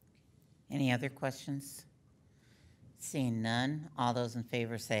 Any other questions? Seeing none, all those in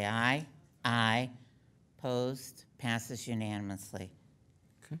favor say aye. Aye. Opposed? Passes unanimously.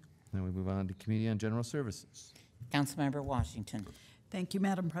 Okay, now we move on to Committee on General Services. Councilmember Washington. Thank you,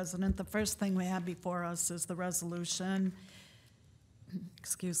 Madam President. The first thing we have before us is the resolution,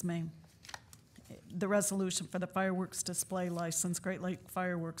 excuse me, the resolution for the fireworks display license, Great Lake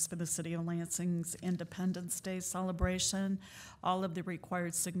Fireworks for the City of Lansing's Independence Day celebration. All of the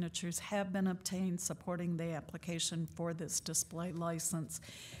required signatures have been obtained supporting the application for this display license.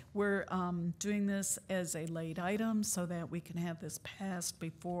 We're doing this as a late item so that we can have this passed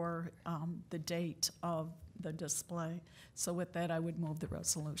before the date of the display. So with that, I would move the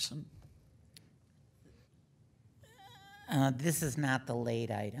resolution. This is not the late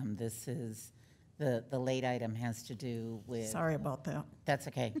item. This is, the late item has to do with. Sorry about that. That's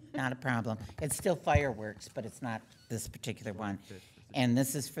okay, not a problem. It's still fireworks, but it's not this particular one. And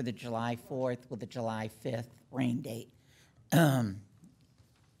this is for the July 4th with the July 5th rain date.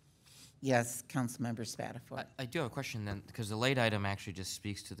 Yes, Councilmember Spatafor. I do have a question then, because the late item actually just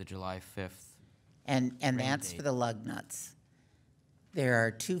speaks to the July 5th. And rain that's date. for the lug nuts. There are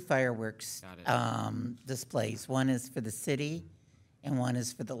two fireworks displays. One is for the city and one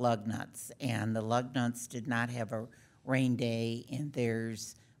is for the lug nuts. And the lug nuts did not have a rain day in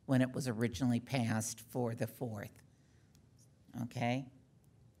theirs when it was originally passed for the 4th. Okay?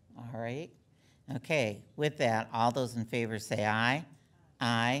 All right. Okay, with that, all those in favor say aye.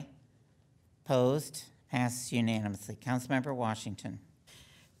 Aye. Opposed? Passes unanimously. Councilmember Washington.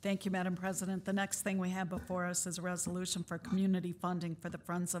 Thank you, Madam President. The next thing we have before us is a resolution for community funding for the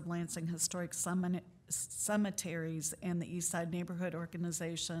Friends of Lansing Historic Cemeteries and the East Side Neighborhood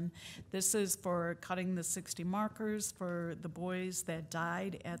Organization. This is for cutting the 60 markers for the boys that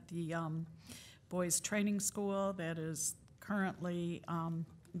died at the boys training school that is currently,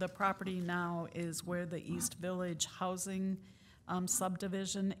 the property now is where the East Village housing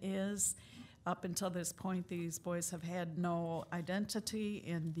subdivision is. Up until this point, these boys have had no identity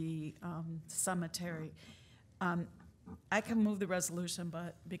in the cemetery. I can move the resolution,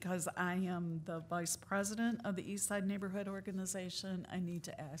 but because I am the vice president of the East Side Neighborhood Organization, I need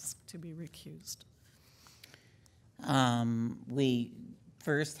to ask to be recused. We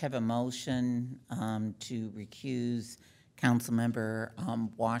first have a motion to recuse Councilmember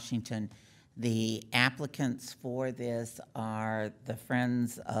Washington. The applicants for this are the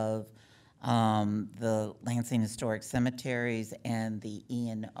Friends of the Lansing Historic Cemeteries and the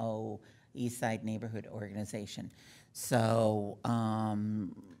E&O, East Side Neighborhood Organization. So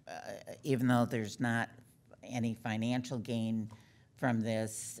even though there's not any financial gain from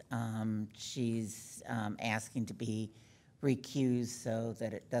this, she's asking to be recused so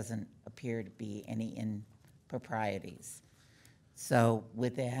that it doesn't appear to be any improprieties. So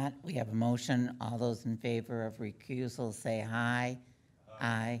with that, we have a motion. All those in favor of recusal say aye.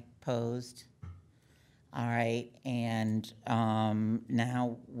 Aye. Opposed? All right, and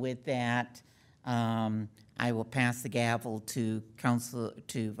now with that, I will pass the gavel to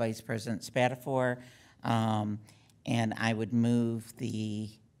Vice President Spatafor, and I would move the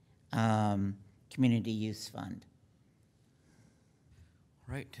Community Use Fund.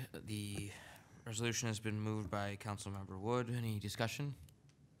 Right, the Resolution has been moved by Councilmember Wood. Any discussion?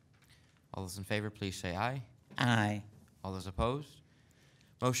 All those in favor, please say aye. Aye. All those opposed?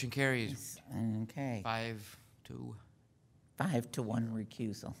 Motion carries. Okay. 5-2. 5-1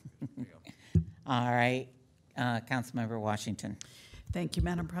 recusal. All right, Councilmember Washington. Thank you,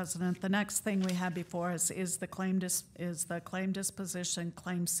 Madam President. The next thing we have before us is the claim disposition,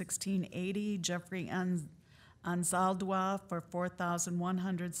 claim 1680, Jeffrey Anzaldua for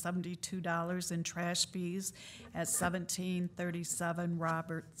 $4,172 in trash fees at 1737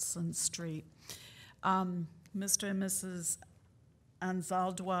 Robertson Street. Mr. and Mrs.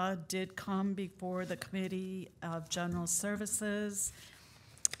 Anzaldua did come before the Committee of General Services.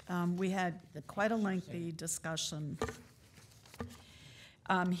 We had quite a lengthy discussion.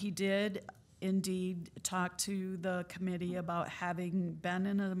 He did indeed talk to the committee about having been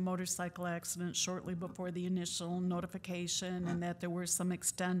in a motorcycle accident shortly before the initial notification and that there were some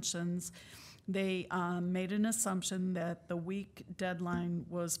extensions. They made an assumption that the week deadline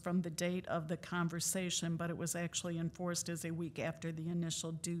was from the date of the conversation, but it was actually enforced as a week after the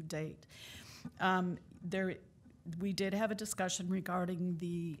initial due date. We did have a discussion regarding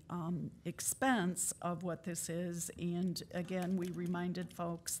the expense of what this is, and again, we reminded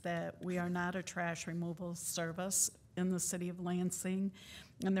folks that we are not a trash removal service in the city of Lansing,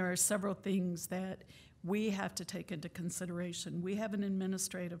 and there are several things that we have to take into consideration. We have an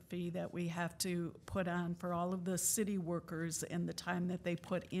administrative fee that we have to put on for all of the city workers and the time that they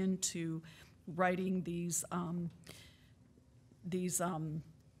put into writing these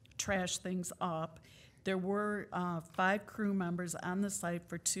trash things up. There were 5 crew members on the site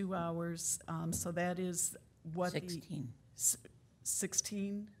for 2 hours, so that is what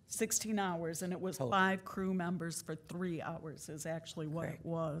 16 hours, and it was 5 crew members for 3 hours is actually what it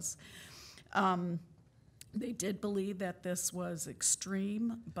was. They did believe that this was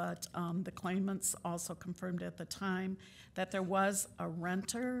extreme, but the claimants also confirmed at the time that there was a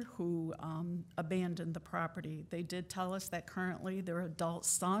renter who abandoned the property. They did tell us that currently their adult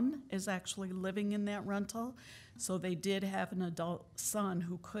son is actually living in that rental, so they did have an adult son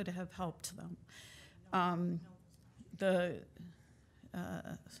who could have helped them. The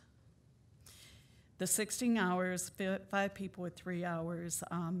 16 hours, 5 people with 3 hours,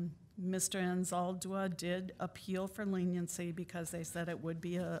 Mr. Anzaldua did appeal for leniency because they said it would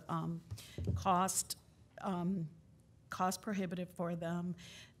be a cost prohibitive for them.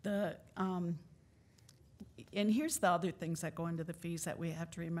 And here's the other things that go into the fees that we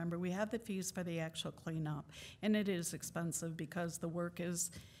have to remember. We have the fees for the actual cleanup, and it is expensive because the work is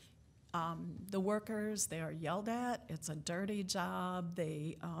the workers, they are yelled at. It's a dirty job.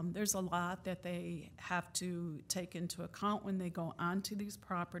 There's a lot that they have to take into account when they go onto these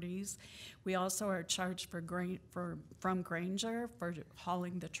properties. We also are charged from Granger for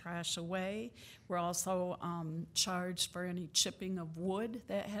hauling the trash away. We're also charged for any chipping of wood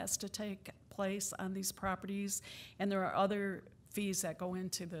that has to take place on these properties, and there are other fees that go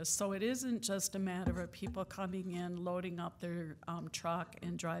into this. So it isn't just a matter of people coming in, loading up their truck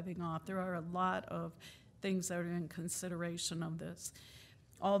and driving off. There are a lot of things that are in consideration of this.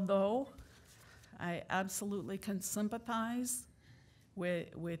 Although I absolutely can sympathize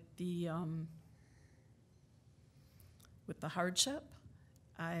with the hardship,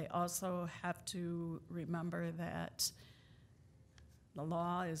 I also have to remember that the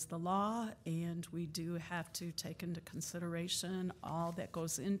law is the law, and we do have to take into consideration all that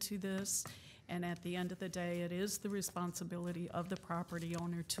goes into this. And at the end of the day, it is the responsibility of the property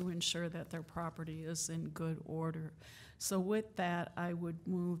owner to ensure that their property is in good order. So with that, I would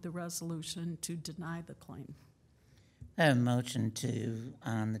move the resolution to deny the claim. A motion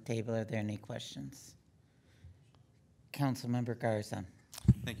on the table. Are there any questions? Councilmember Garza.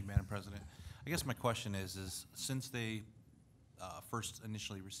 Thank you, Madam President. I guess my question is since they first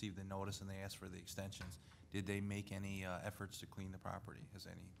initially received the notice and they asked for the extensions, did they make any efforts to clean the property? Was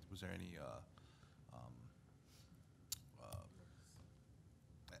there any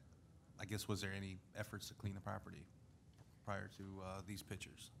was there any efforts to clean the property prior to these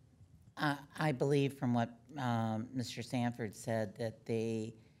pictures? I believe from what Mr. Sanford said that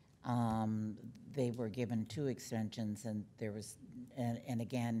they were given 2 extensions, and there was, and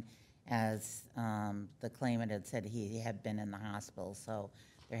again, as the claimant had said, he had been in the hospital, so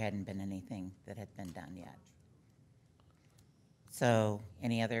there hadn't been anything that had been done yet. So,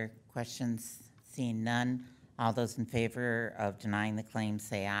 any other questions? Seeing none, all those in favor of denying the claim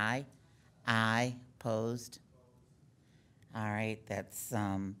say aye. Aye. Opposed? All right, that's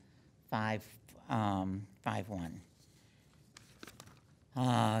 5-1.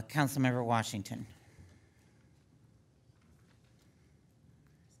 Councilmember Washington.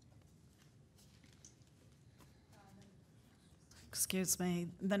 Excuse me.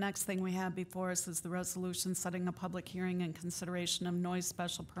 The next thing we have before us is the resolution setting a public hearing in consideration of noise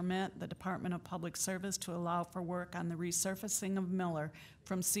special permit, the Department of Public Service to allow for work on the resurfacing of Miller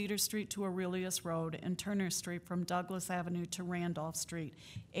from Cedar Street to Aurelius Road and Turner Street from Douglas Avenue to Randolph Street,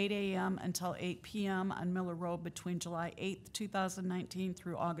 8 a.m. until 8 p.m. on Miller Road between July 8, 2019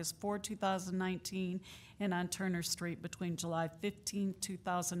 through August 4, 2019, and on Turner Street between July 15,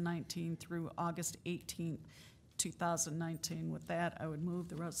 2019 through August 18, 2019. With that, I would move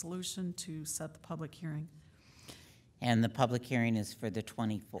the resolution to set the public hearing. And the public hearing is for the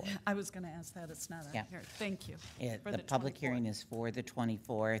 24th. I was going to ask that. It's not on Yeah. here. Thank you. For The public 24th. hearing is for the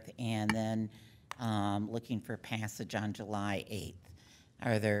 24th, and then looking for passage on July 8th.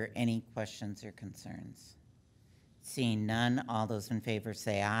 Are there any questions or concerns? Seeing none, all those in favor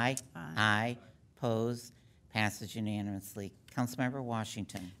say aye. Aye. Opposed? Passage unanimously. Councilmember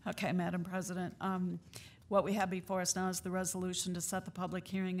Washington. Okay, Madam President. What we have before us now is the resolution to set the public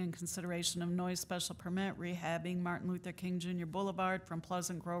hearing in consideration of noise special permit rehabbing Martin Luther King Jr. Boulevard from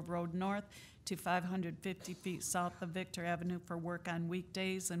Pleasant Grove Road North to 550 feet south of Victor Avenue for work on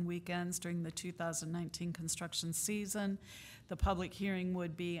weekdays and weekends during the 2019 construction season. The public hearing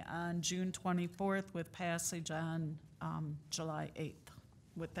would be on June 24th with passage on July 8th.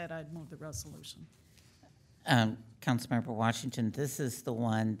 With that, I'd move the resolution. Councilmember Washington, this is the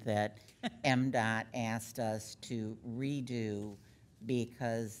one that MDOT asked us to redo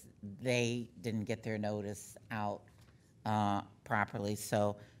because they didn't get their notice out properly.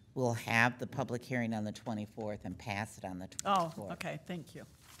 So we'll have the public hearing on the 24th and pass it on the 24th. Oh, okay, thank you.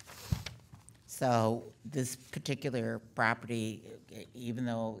 So this particular property, even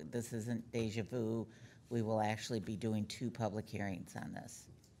though this isn't deja vu, we will actually be doing 2 public hearings on this.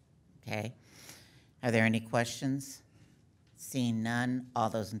 Okay? Are there any questions? Seeing none,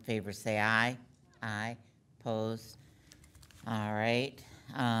 all those in favor say aye. Aye. Opposed? All right.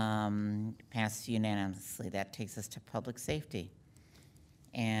 Passed unanimously. That takes us to public safety.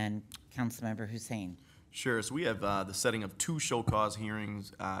 And Councilmember Hussein. Sure. So we have the setting of 2 show cause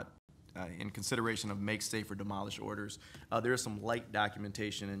hearings in consideration of make safe or demolish orders. There is some light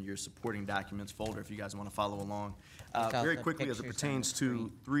documentation in your supporting documents folder if you guys want to follow along. Very quickly, as it pertains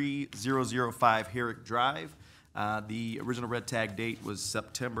to 3005 Herrick Drive, the original red tag date was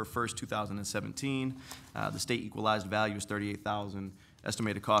September 1st, 2017. The state equalized value is $38,000.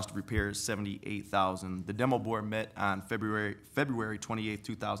 Estimated cost of repair is $78,000. The demo board met on February 28th,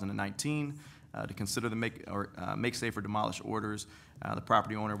 2019 to consider the make safe or demolish orders. The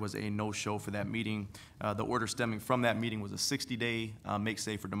property owner was a no-show for that meeting. The order stemming from that meeting was a 60-day make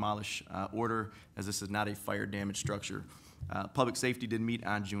safe or demolish order, as this is not a fire damaged structure. Public safety did meet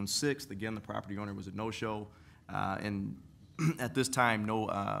on June 6th. Again, the property owner was a no-show, and at this time,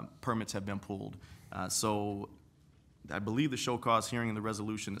 no permits have been pulled. So I believe the show cause hearing in the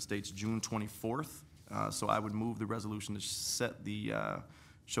resolution, it states June 24th. So I would move the resolution to set the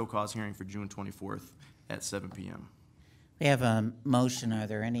show cause hearing for June 24th at 7 p.m. We have a motion. Are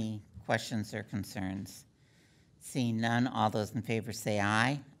there any questions or concerns? Seeing none, all those in favor say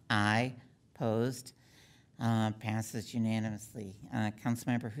aye. Aye. Opposed? Passes unanimously.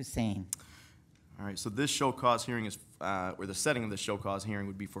 Councilmember Hussein. All right, so this show cause hearing is, or the setting of the show cause hearing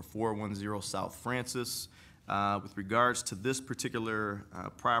would be for 410 South Francis. With regards to this particular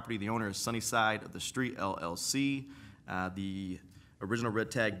property, the owner is Sunnyside of the Street LLC. The original red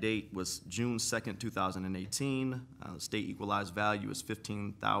tag date was June 2nd, 2018. The state equalized value is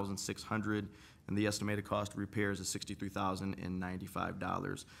 $15,600, and the estimated cost of repairs is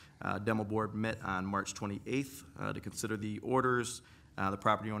 $63,095. Demo board met on March 28th to consider the orders. The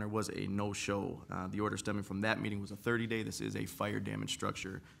property owner was a no-show. The order stemming from that meeting was a 30-day. This is a fire damaged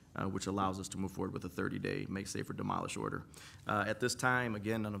structure, which allows us to move forward with a 30-day make safe or demolish order. At this time,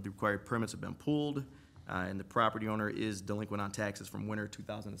 again, none of the required permits have been pulled. And the property owner is delinquent on taxes from winter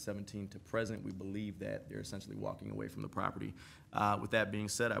 2017 to present. We believe that they're essentially walking away from the property. With that being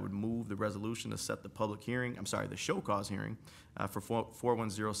said, I would move the resolution to set the public hearing, the show cause hearing for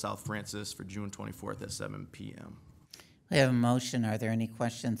 410 South Francis for June 24th at 7 p.m. We have a motion. Are there any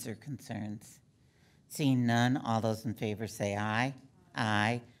questions or concerns? Seeing none, all those in favor say aye.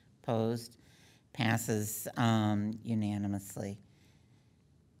 Aye. Opposed? Passes unanimously.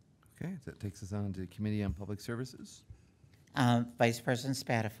 Okay, that takes us on to Committee on Public Services. Vice President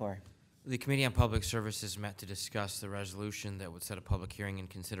Spatafor. The Committee on Public Services met to discuss the resolution that would set a public hearing in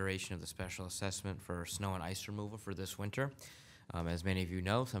consideration of the special assessment for snow and ice removal for this winter. As many of you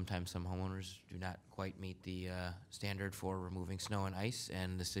know, sometimes some homeowners do not quite meet the standard for removing snow and ice,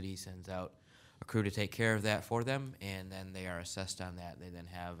 and the city sends out a crew to take care of that for them, and then they are assessed on that. They then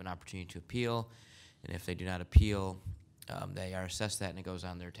have an opportunity to appeal, and if they do not appeal, They are assessed that, and it goes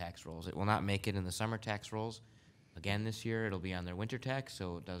on their tax rolls. It will not make it in the summer tax rolls. Again, this year, it'll be on their winter tax,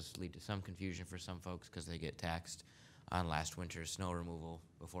 so it does lead to some confusion for some folks because they get taxed on last winter's snow removal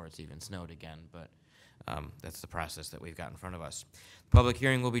before it's even snowed again, but that's the process that we've got in front of us. The public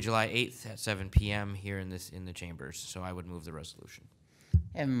hearing will be July 8th at 7 p.m. here in the chambers, so I would move the resolution.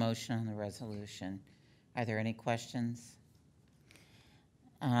 I have a motion on the resolution. Are there any questions?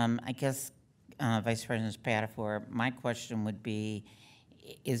 I guess, Vice President Spatafor, my question would be,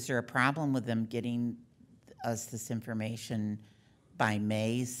 is there a problem with them getting us this information by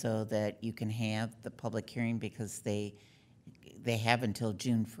May so that you can have the public hearing, because they have until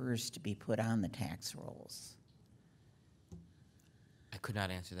June 1st to be put on the tax rolls? I could not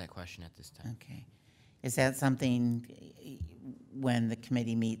answer that question at this time. Okay. Is that something, when the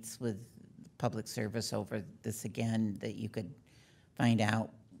committee meets with public service over this again, that you could find out,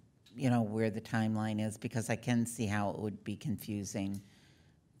 where the timeline is? Because I can see how it would be confusing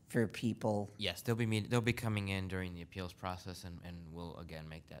for people. Yes, they'll be coming in during the appeals process, and we'll again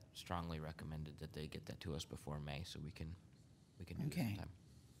make that strongly recommended that they get that to us before May, so we can do this Okay. time.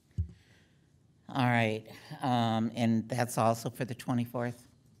 All right, and that's also for the 24th?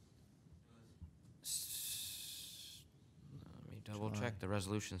 Let me double check. The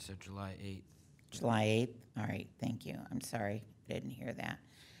resolution said July 8th. July 8th? All right, thank you. I'm sorry, I didn't hear that.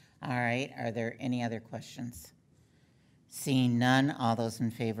 All right, are there any other questions? Seeing none, all those in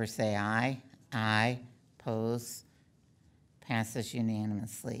favor say aye. Aye. Oppose? Passes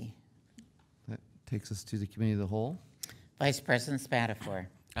unanimously. That takes us to the committee of the whole. Vice President Spatafor.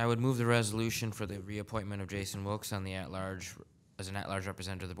 I would move the resolution for the reappointment of Jason Wilkes as an at-large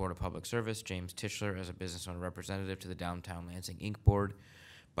representative of the Board of Public Service, James Tischler as a business owner representative to the Downtown Lansing Inc. Board,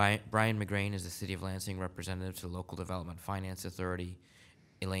 Brian McGrain as the City of Lansing representative to the Local Development Finance Authority,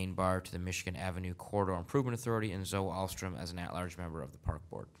 Elaine Barr to the Michigan Avenue Corridor Improvement Authority, and Zoe Alstrom as an at-large member of the Park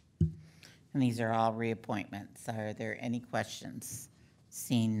Board. And these are all reappointments. Are there any questions?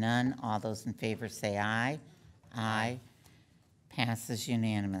 Seeing none, all those in favor say aye. Aye. Passes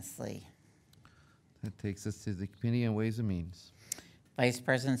unanimously. That takes us to the committee on Ways and Means. Vice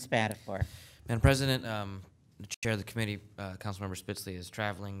President Spatafor. Madam President, the chair of the committee, Councilmember Spitzley, is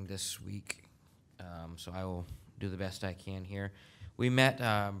traveling this week, so I will do the best I can here. We met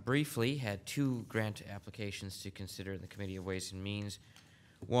briefly, had two grant applications to consider in the Committee of Ways and Means.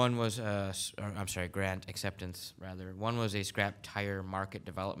 One was, grant acceptance, rather. One was a scrap tire market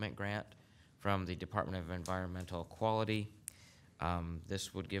development grant from the Department of Environmental Quality.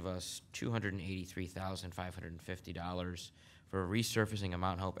 This would give us $283,550 for resurfacing of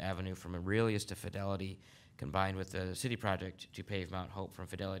Mount Hope Avenue from Aurelius to Fidelity, combined with the city project to pave Mount Hope from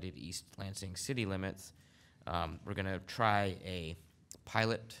Fidelity to East Lansing city limits. We're going to try a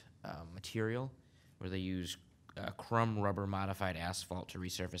pilot material where they use crumb rubber modified asphalt to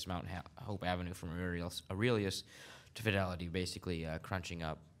resurface Mount Hope Avenue from Aurelius to Fidelity, basically crunching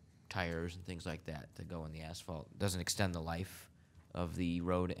up tires and things like that to go in the asphalt. It doesn't extend the life of the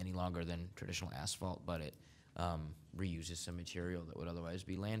road any longer than traditional asphalt, but it reuses some material that would otherwise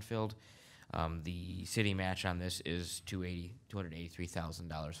be landfilled. The city match on this is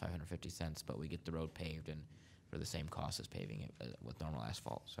 $283,550, but we get the road paved and for the same cost as paving it with normal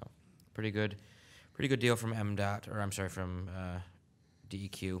asphalt. So pretty good deal from from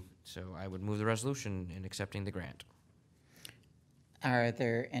DEQ. So I would move the resolution in accepting the grant. Are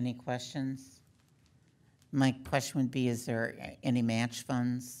there any questions? My question would be, is there any match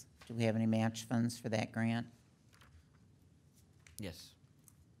funds? Do we have any match funds for that grant? Yes.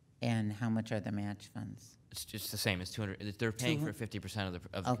 And how much are the match funds? It's just the same. It's 200. They're paying for 50% of the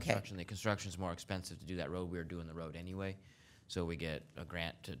Okay. construction. The construction's more expensive to do that road. We're doing the road anyway, so we get a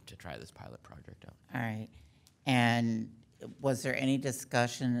grant to try this pilot project out. All right. And was there any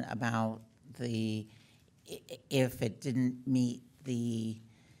discussion about if it didn't meet the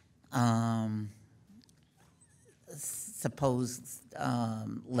supposed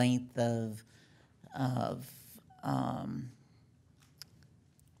length of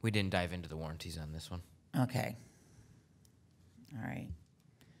We didn't dive into the warranties on this one. okay. All right.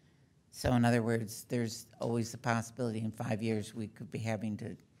 So in other words, there's always the possibility in 5 years we could be having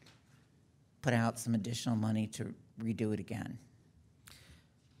to put out some additional money to redo it again.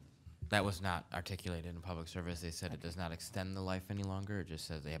 That was not articulated in public service. They said it does not extend the life any longer. It just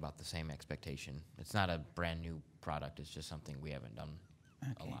says they have about the same expectation. It's not a brand new product. It's just something we haven't done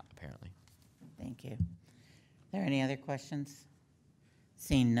a lot, apparently. Thank you. Are there any other questions?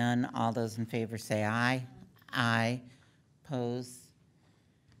 Seeing none, all those in favor say aye. Aye. Oppose?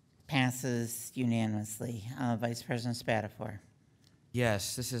 Passes unanimously. Vice President Spatafor.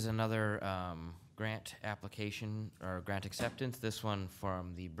 Yes, this is another grant application or grant acceptance. This one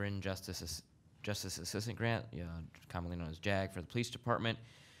from the Bryn Justice Assistant Grant, commonly known as JAG, for the police department,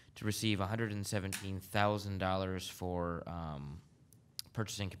 to receive $117,000 for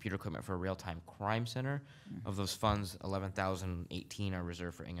purchasing computer equipment for a real-time crime center. Of those funds, $11,018 are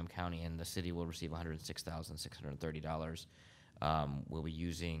reserved for Ingham County, and the city will receive $106,630. We'll be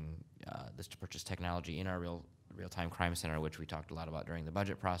using this to purchase technology in our real-time crime center, which we talked a lot about during the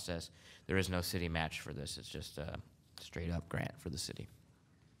budget process. There is no city match for this. It's just a straight-up grant for the city.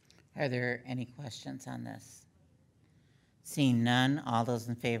 Are there any questions on this? Seeing none, all those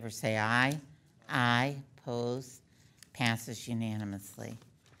in favor say aye. Aye. Opposed? Passes unanimously.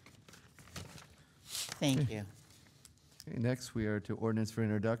 Thank you. Okay, next, we are to ordinance for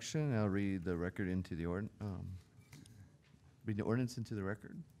introduction. I'll read the record into the read the ordinance into the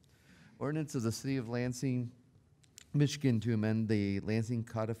record. Ordinance of the City of Lansing, Michigan, to amend the Lansing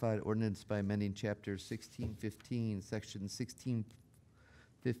Codified Ordinance by amending Chapter 1615, Section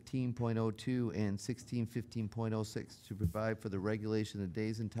 1615.02 and 1615.06 to provide for the regulation of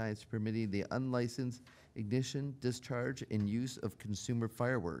days and times permitting the unlicensed ignition, discharge, and use of consumer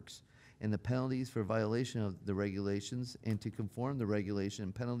fireworks, and the penalties for violation of the regulations, and to conform the regulation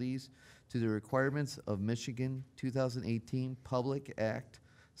and penalties to the requirements of Michigan 2018 Public Act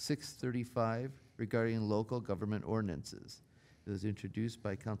 635 regarding local government ordinances. It was introduced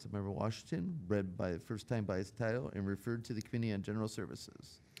by Councilmember Washington, read by the first time by its title, and referred to the Committee on General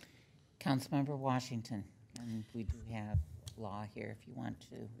Services. Councilmember Washington, and we do have law here if you want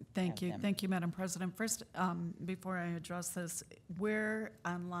to. Thank you. Thank you, Madam President. First, before I address this, where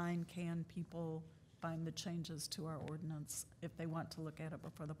online can people find the changes to our ordinance if they want to look at it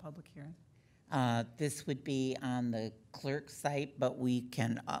before the public hearing? This would be on the clerk's site, but we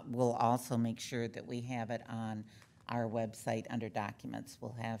can, we'll also make sure that we have it on our website under documents.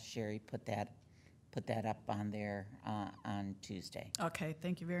 We'll have Sherry put that up on there on Tuesday. Okay,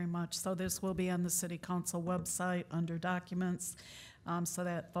 thank you very much. So this will be on the City Council website under documents so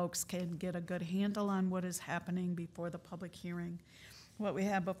that folks can get a good handle on what is happening before the public hearing. What we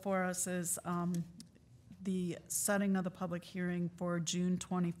have before us is the setting of the public hearing for June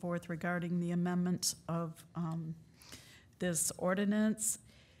 24th regarding the amendment of this ordinance.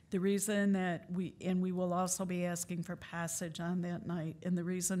 The reason that we will also be asking for passage on that night, and the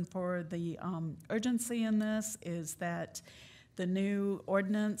reason for the urgency in this is that the new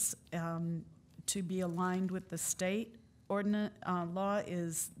ordinance to be aligned with the state ordinance law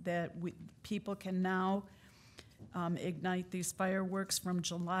is that people can now ignite these fireworks from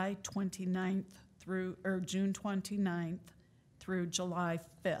July 29th through, or June 29th through July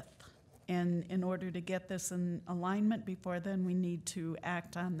 5th. And in order to get this in alignment before then, we need to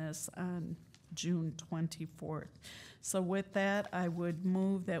act on this on June 24th. So with that, I would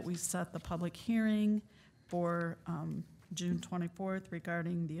move that we set the public hearing for June 24th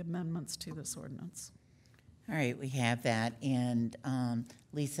regarding the amendments to this ordinance. All right, we have that. And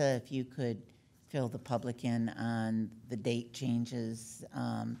Lisa, if you could fill the public in on the date changes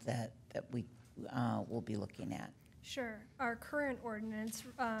that we will be looking at. Sure. Our current ordinance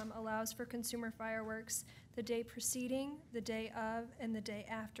allows for consumer fireworks the day preceding, the day of, and the day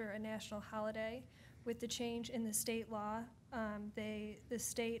after a national holiday. With the change in the state law, the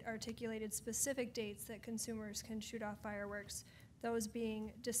state articulated specific dates that consumers can shoot off fireworks, those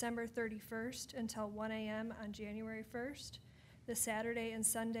being December 31st until 1 a.m. on January 1st, the Saturday and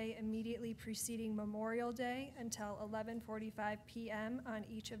Sunday immediately preceding Memorial Day until 11:45 p.m. on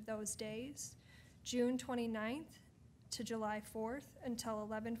each of those days, June 29th to July 4th until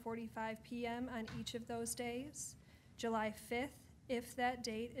 11:45 p.m. on each of those days, July 5th, if that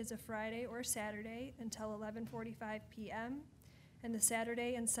date is a Friday or Saturday, until 11:45 p.m., and the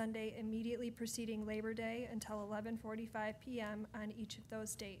Saturday and Sunday immediately preceding Labor Day until 11:45 p.m. on each of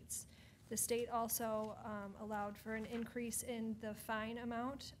those dates. The state also allowed for an increase in the fine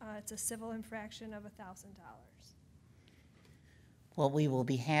amount. It's a civil infraction of $1,000. What we will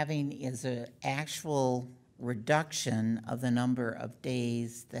be having is an actual reduction of the number of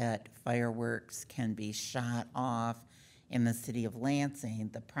days that fireworks can be shot off in the city of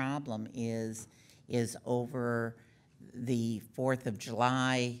Lansing. The problem is over the 4th of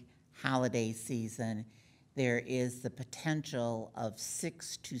July holiday season, there is the potential of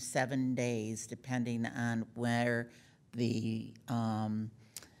 6 to 7 days, depending on where the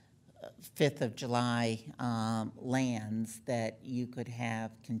 5th of July lands, that you could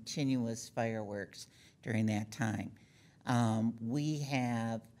have continuous fireworks during that time. We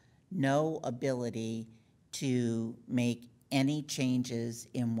have no ability to make any changes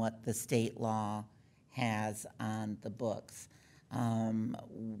in what the state law has on the books.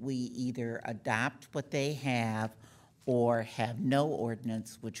 we either adopt what they have or have no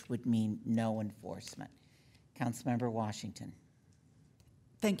ordinance, which would mean no enforcement. Councilmember Washington.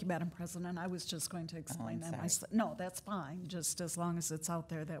 Thank you, Madam President. I was just going to explain that. No, that's fine, just as long as it's out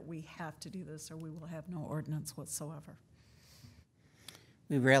there that we have to do this or we will have no ordinance whatsoever.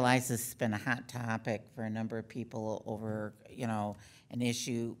 We realize this has been a hot topic for a number of people over, an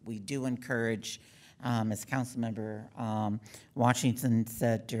issue. We do encourage, as Councilmember Washington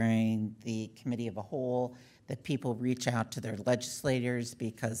said during the Committee of a Whole, that people reach out to their legislators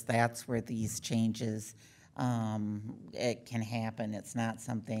because that's where these changes it can happen. It's not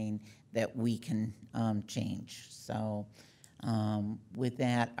something that we can change. So with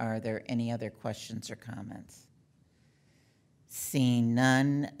that, are there any other questions or comments? Seeing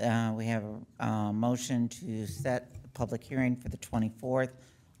none, we have a motion to set the public hearing for the 24th.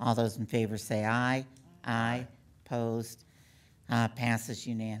 All those in favor say aye. Aye. Opposed? Passes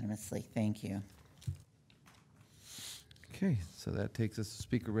unanimously. Thank you. Okay, so that takes us to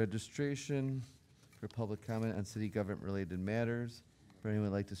speaker registration for public comment on city government-related matters. For anyone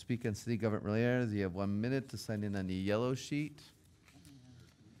who'd like to speak on city government-related matters, you have 1 minute to sign in on the yellow sheet,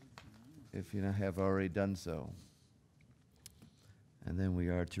 if you have already done so. And then we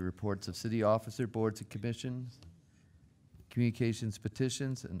are to reports of city officer, boards and commissions, communications,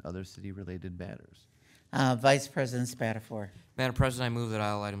 petitions, and other city-related matters. Vice President Spatafor. Madam President, I move that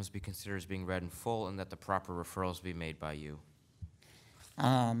all items be considered as being read in full and that the proper referrals be made by you.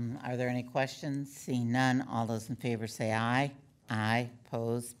 Are there any questions? Seeing none, all those in favor say aye. Aye.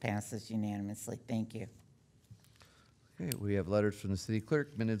 Opposed? Passes unanimously. Thank you. Okay, we have letters from the city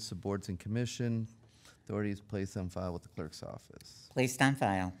clerk, minutes of boards and commission, authorities placed on file with the clerk's office. Placed on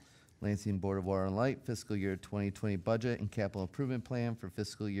file. Lansing Board of Water and Light fiscal year 2020 budget and capital improvement plan for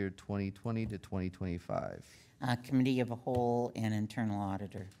fiscal year 2020 to 2025. Committee of a Whole and Internal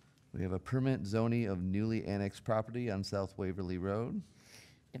Auditor. We have a permanent zoning of newly annexed property on South Waverly Road.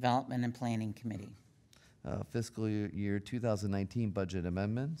 Development and Planning Committee. Fiscal year 2019 budget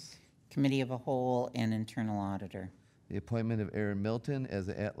amendments. Committee of a Whole and Internal Auditor. The appointment of Aaron Milton as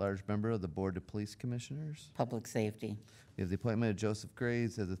an at-large member of the Board of Police Commissioners. Public Safety. We have the appointment of Joseph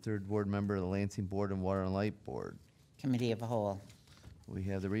Graves as a third ward member of the Lansing Board and Water and Light Board. Committee of a Whole. We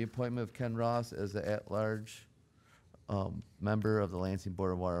have the reappointment of Ken Ross as the at-large member of the Lansing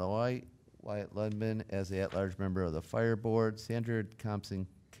Board of Water and Light. Wyatt Ludman as the at-large member of the Fire Board. Sandra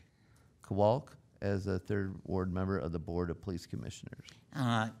Thompson-Kowalk as a third ward member of the Board of Police Commissioners.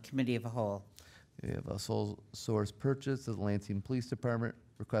 Committee of a Whole. We have a sole source purchase of the Lansing Police Department,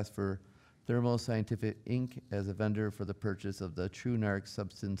 request for Thermo Scientific Inc. as a vendor for the purchase of the TrueNarc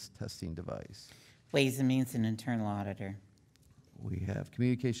substance testing device. Ways and Means and Internal Auditor. We have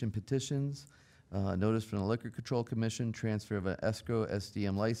communication petitions, notice from the Liquor Control Commission, transfer of an escrow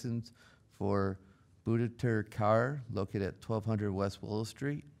SDM license for Budater Car located at 1200 West Willow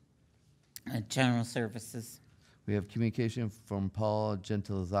Street. General Services. We have communication from Paul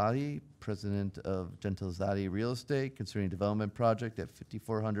Gentilizati, president of Gentilizati Real Estate, concerning development project at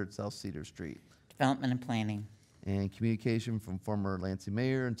 5400 South Cedar Street. Development and Planning. And communication from former Lansing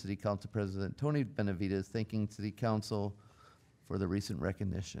Mayor and City Council President Tony Benavides, thanking City Council for the recent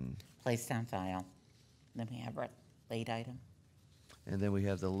recognition. Placed on file. Then we have our late item. And then we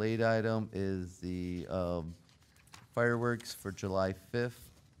have the late item is the fireworks for July 5th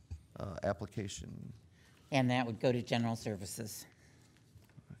application. And that would go to General Services.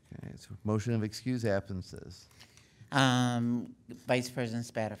 Okay, so motion of excuse absences. Vice President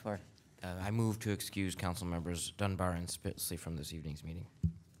Spatafor. I move to excuse council members Dunbar and Spitzley from this evening's meeting.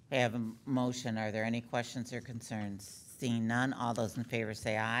 We have a motion. Are there any questions or concerns? Seeing none, all those in favor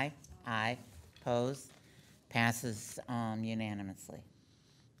say aye. Aye. Opposed? Passes unanimously.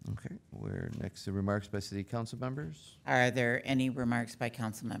 Okay, we're next to remarks by city council members. Are there any remarks by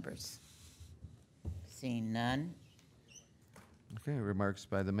council members? Seeing none. Okay, remarks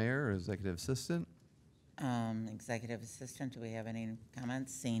by the mayor or executive assistant. Executive Assistant, do we have any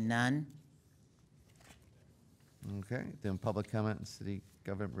comments? Seeing none. Okay, then public comment and city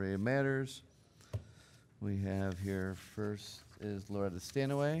government related matters. We have here first is Loretta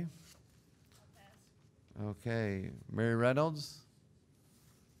Stanaway. Okay, Mary Reynolds.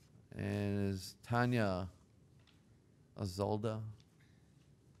 And is Tanya Azalda?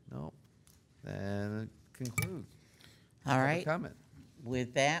 No. Then conclude. All right. Comment.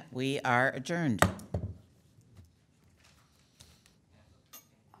 With that, we are adjourned.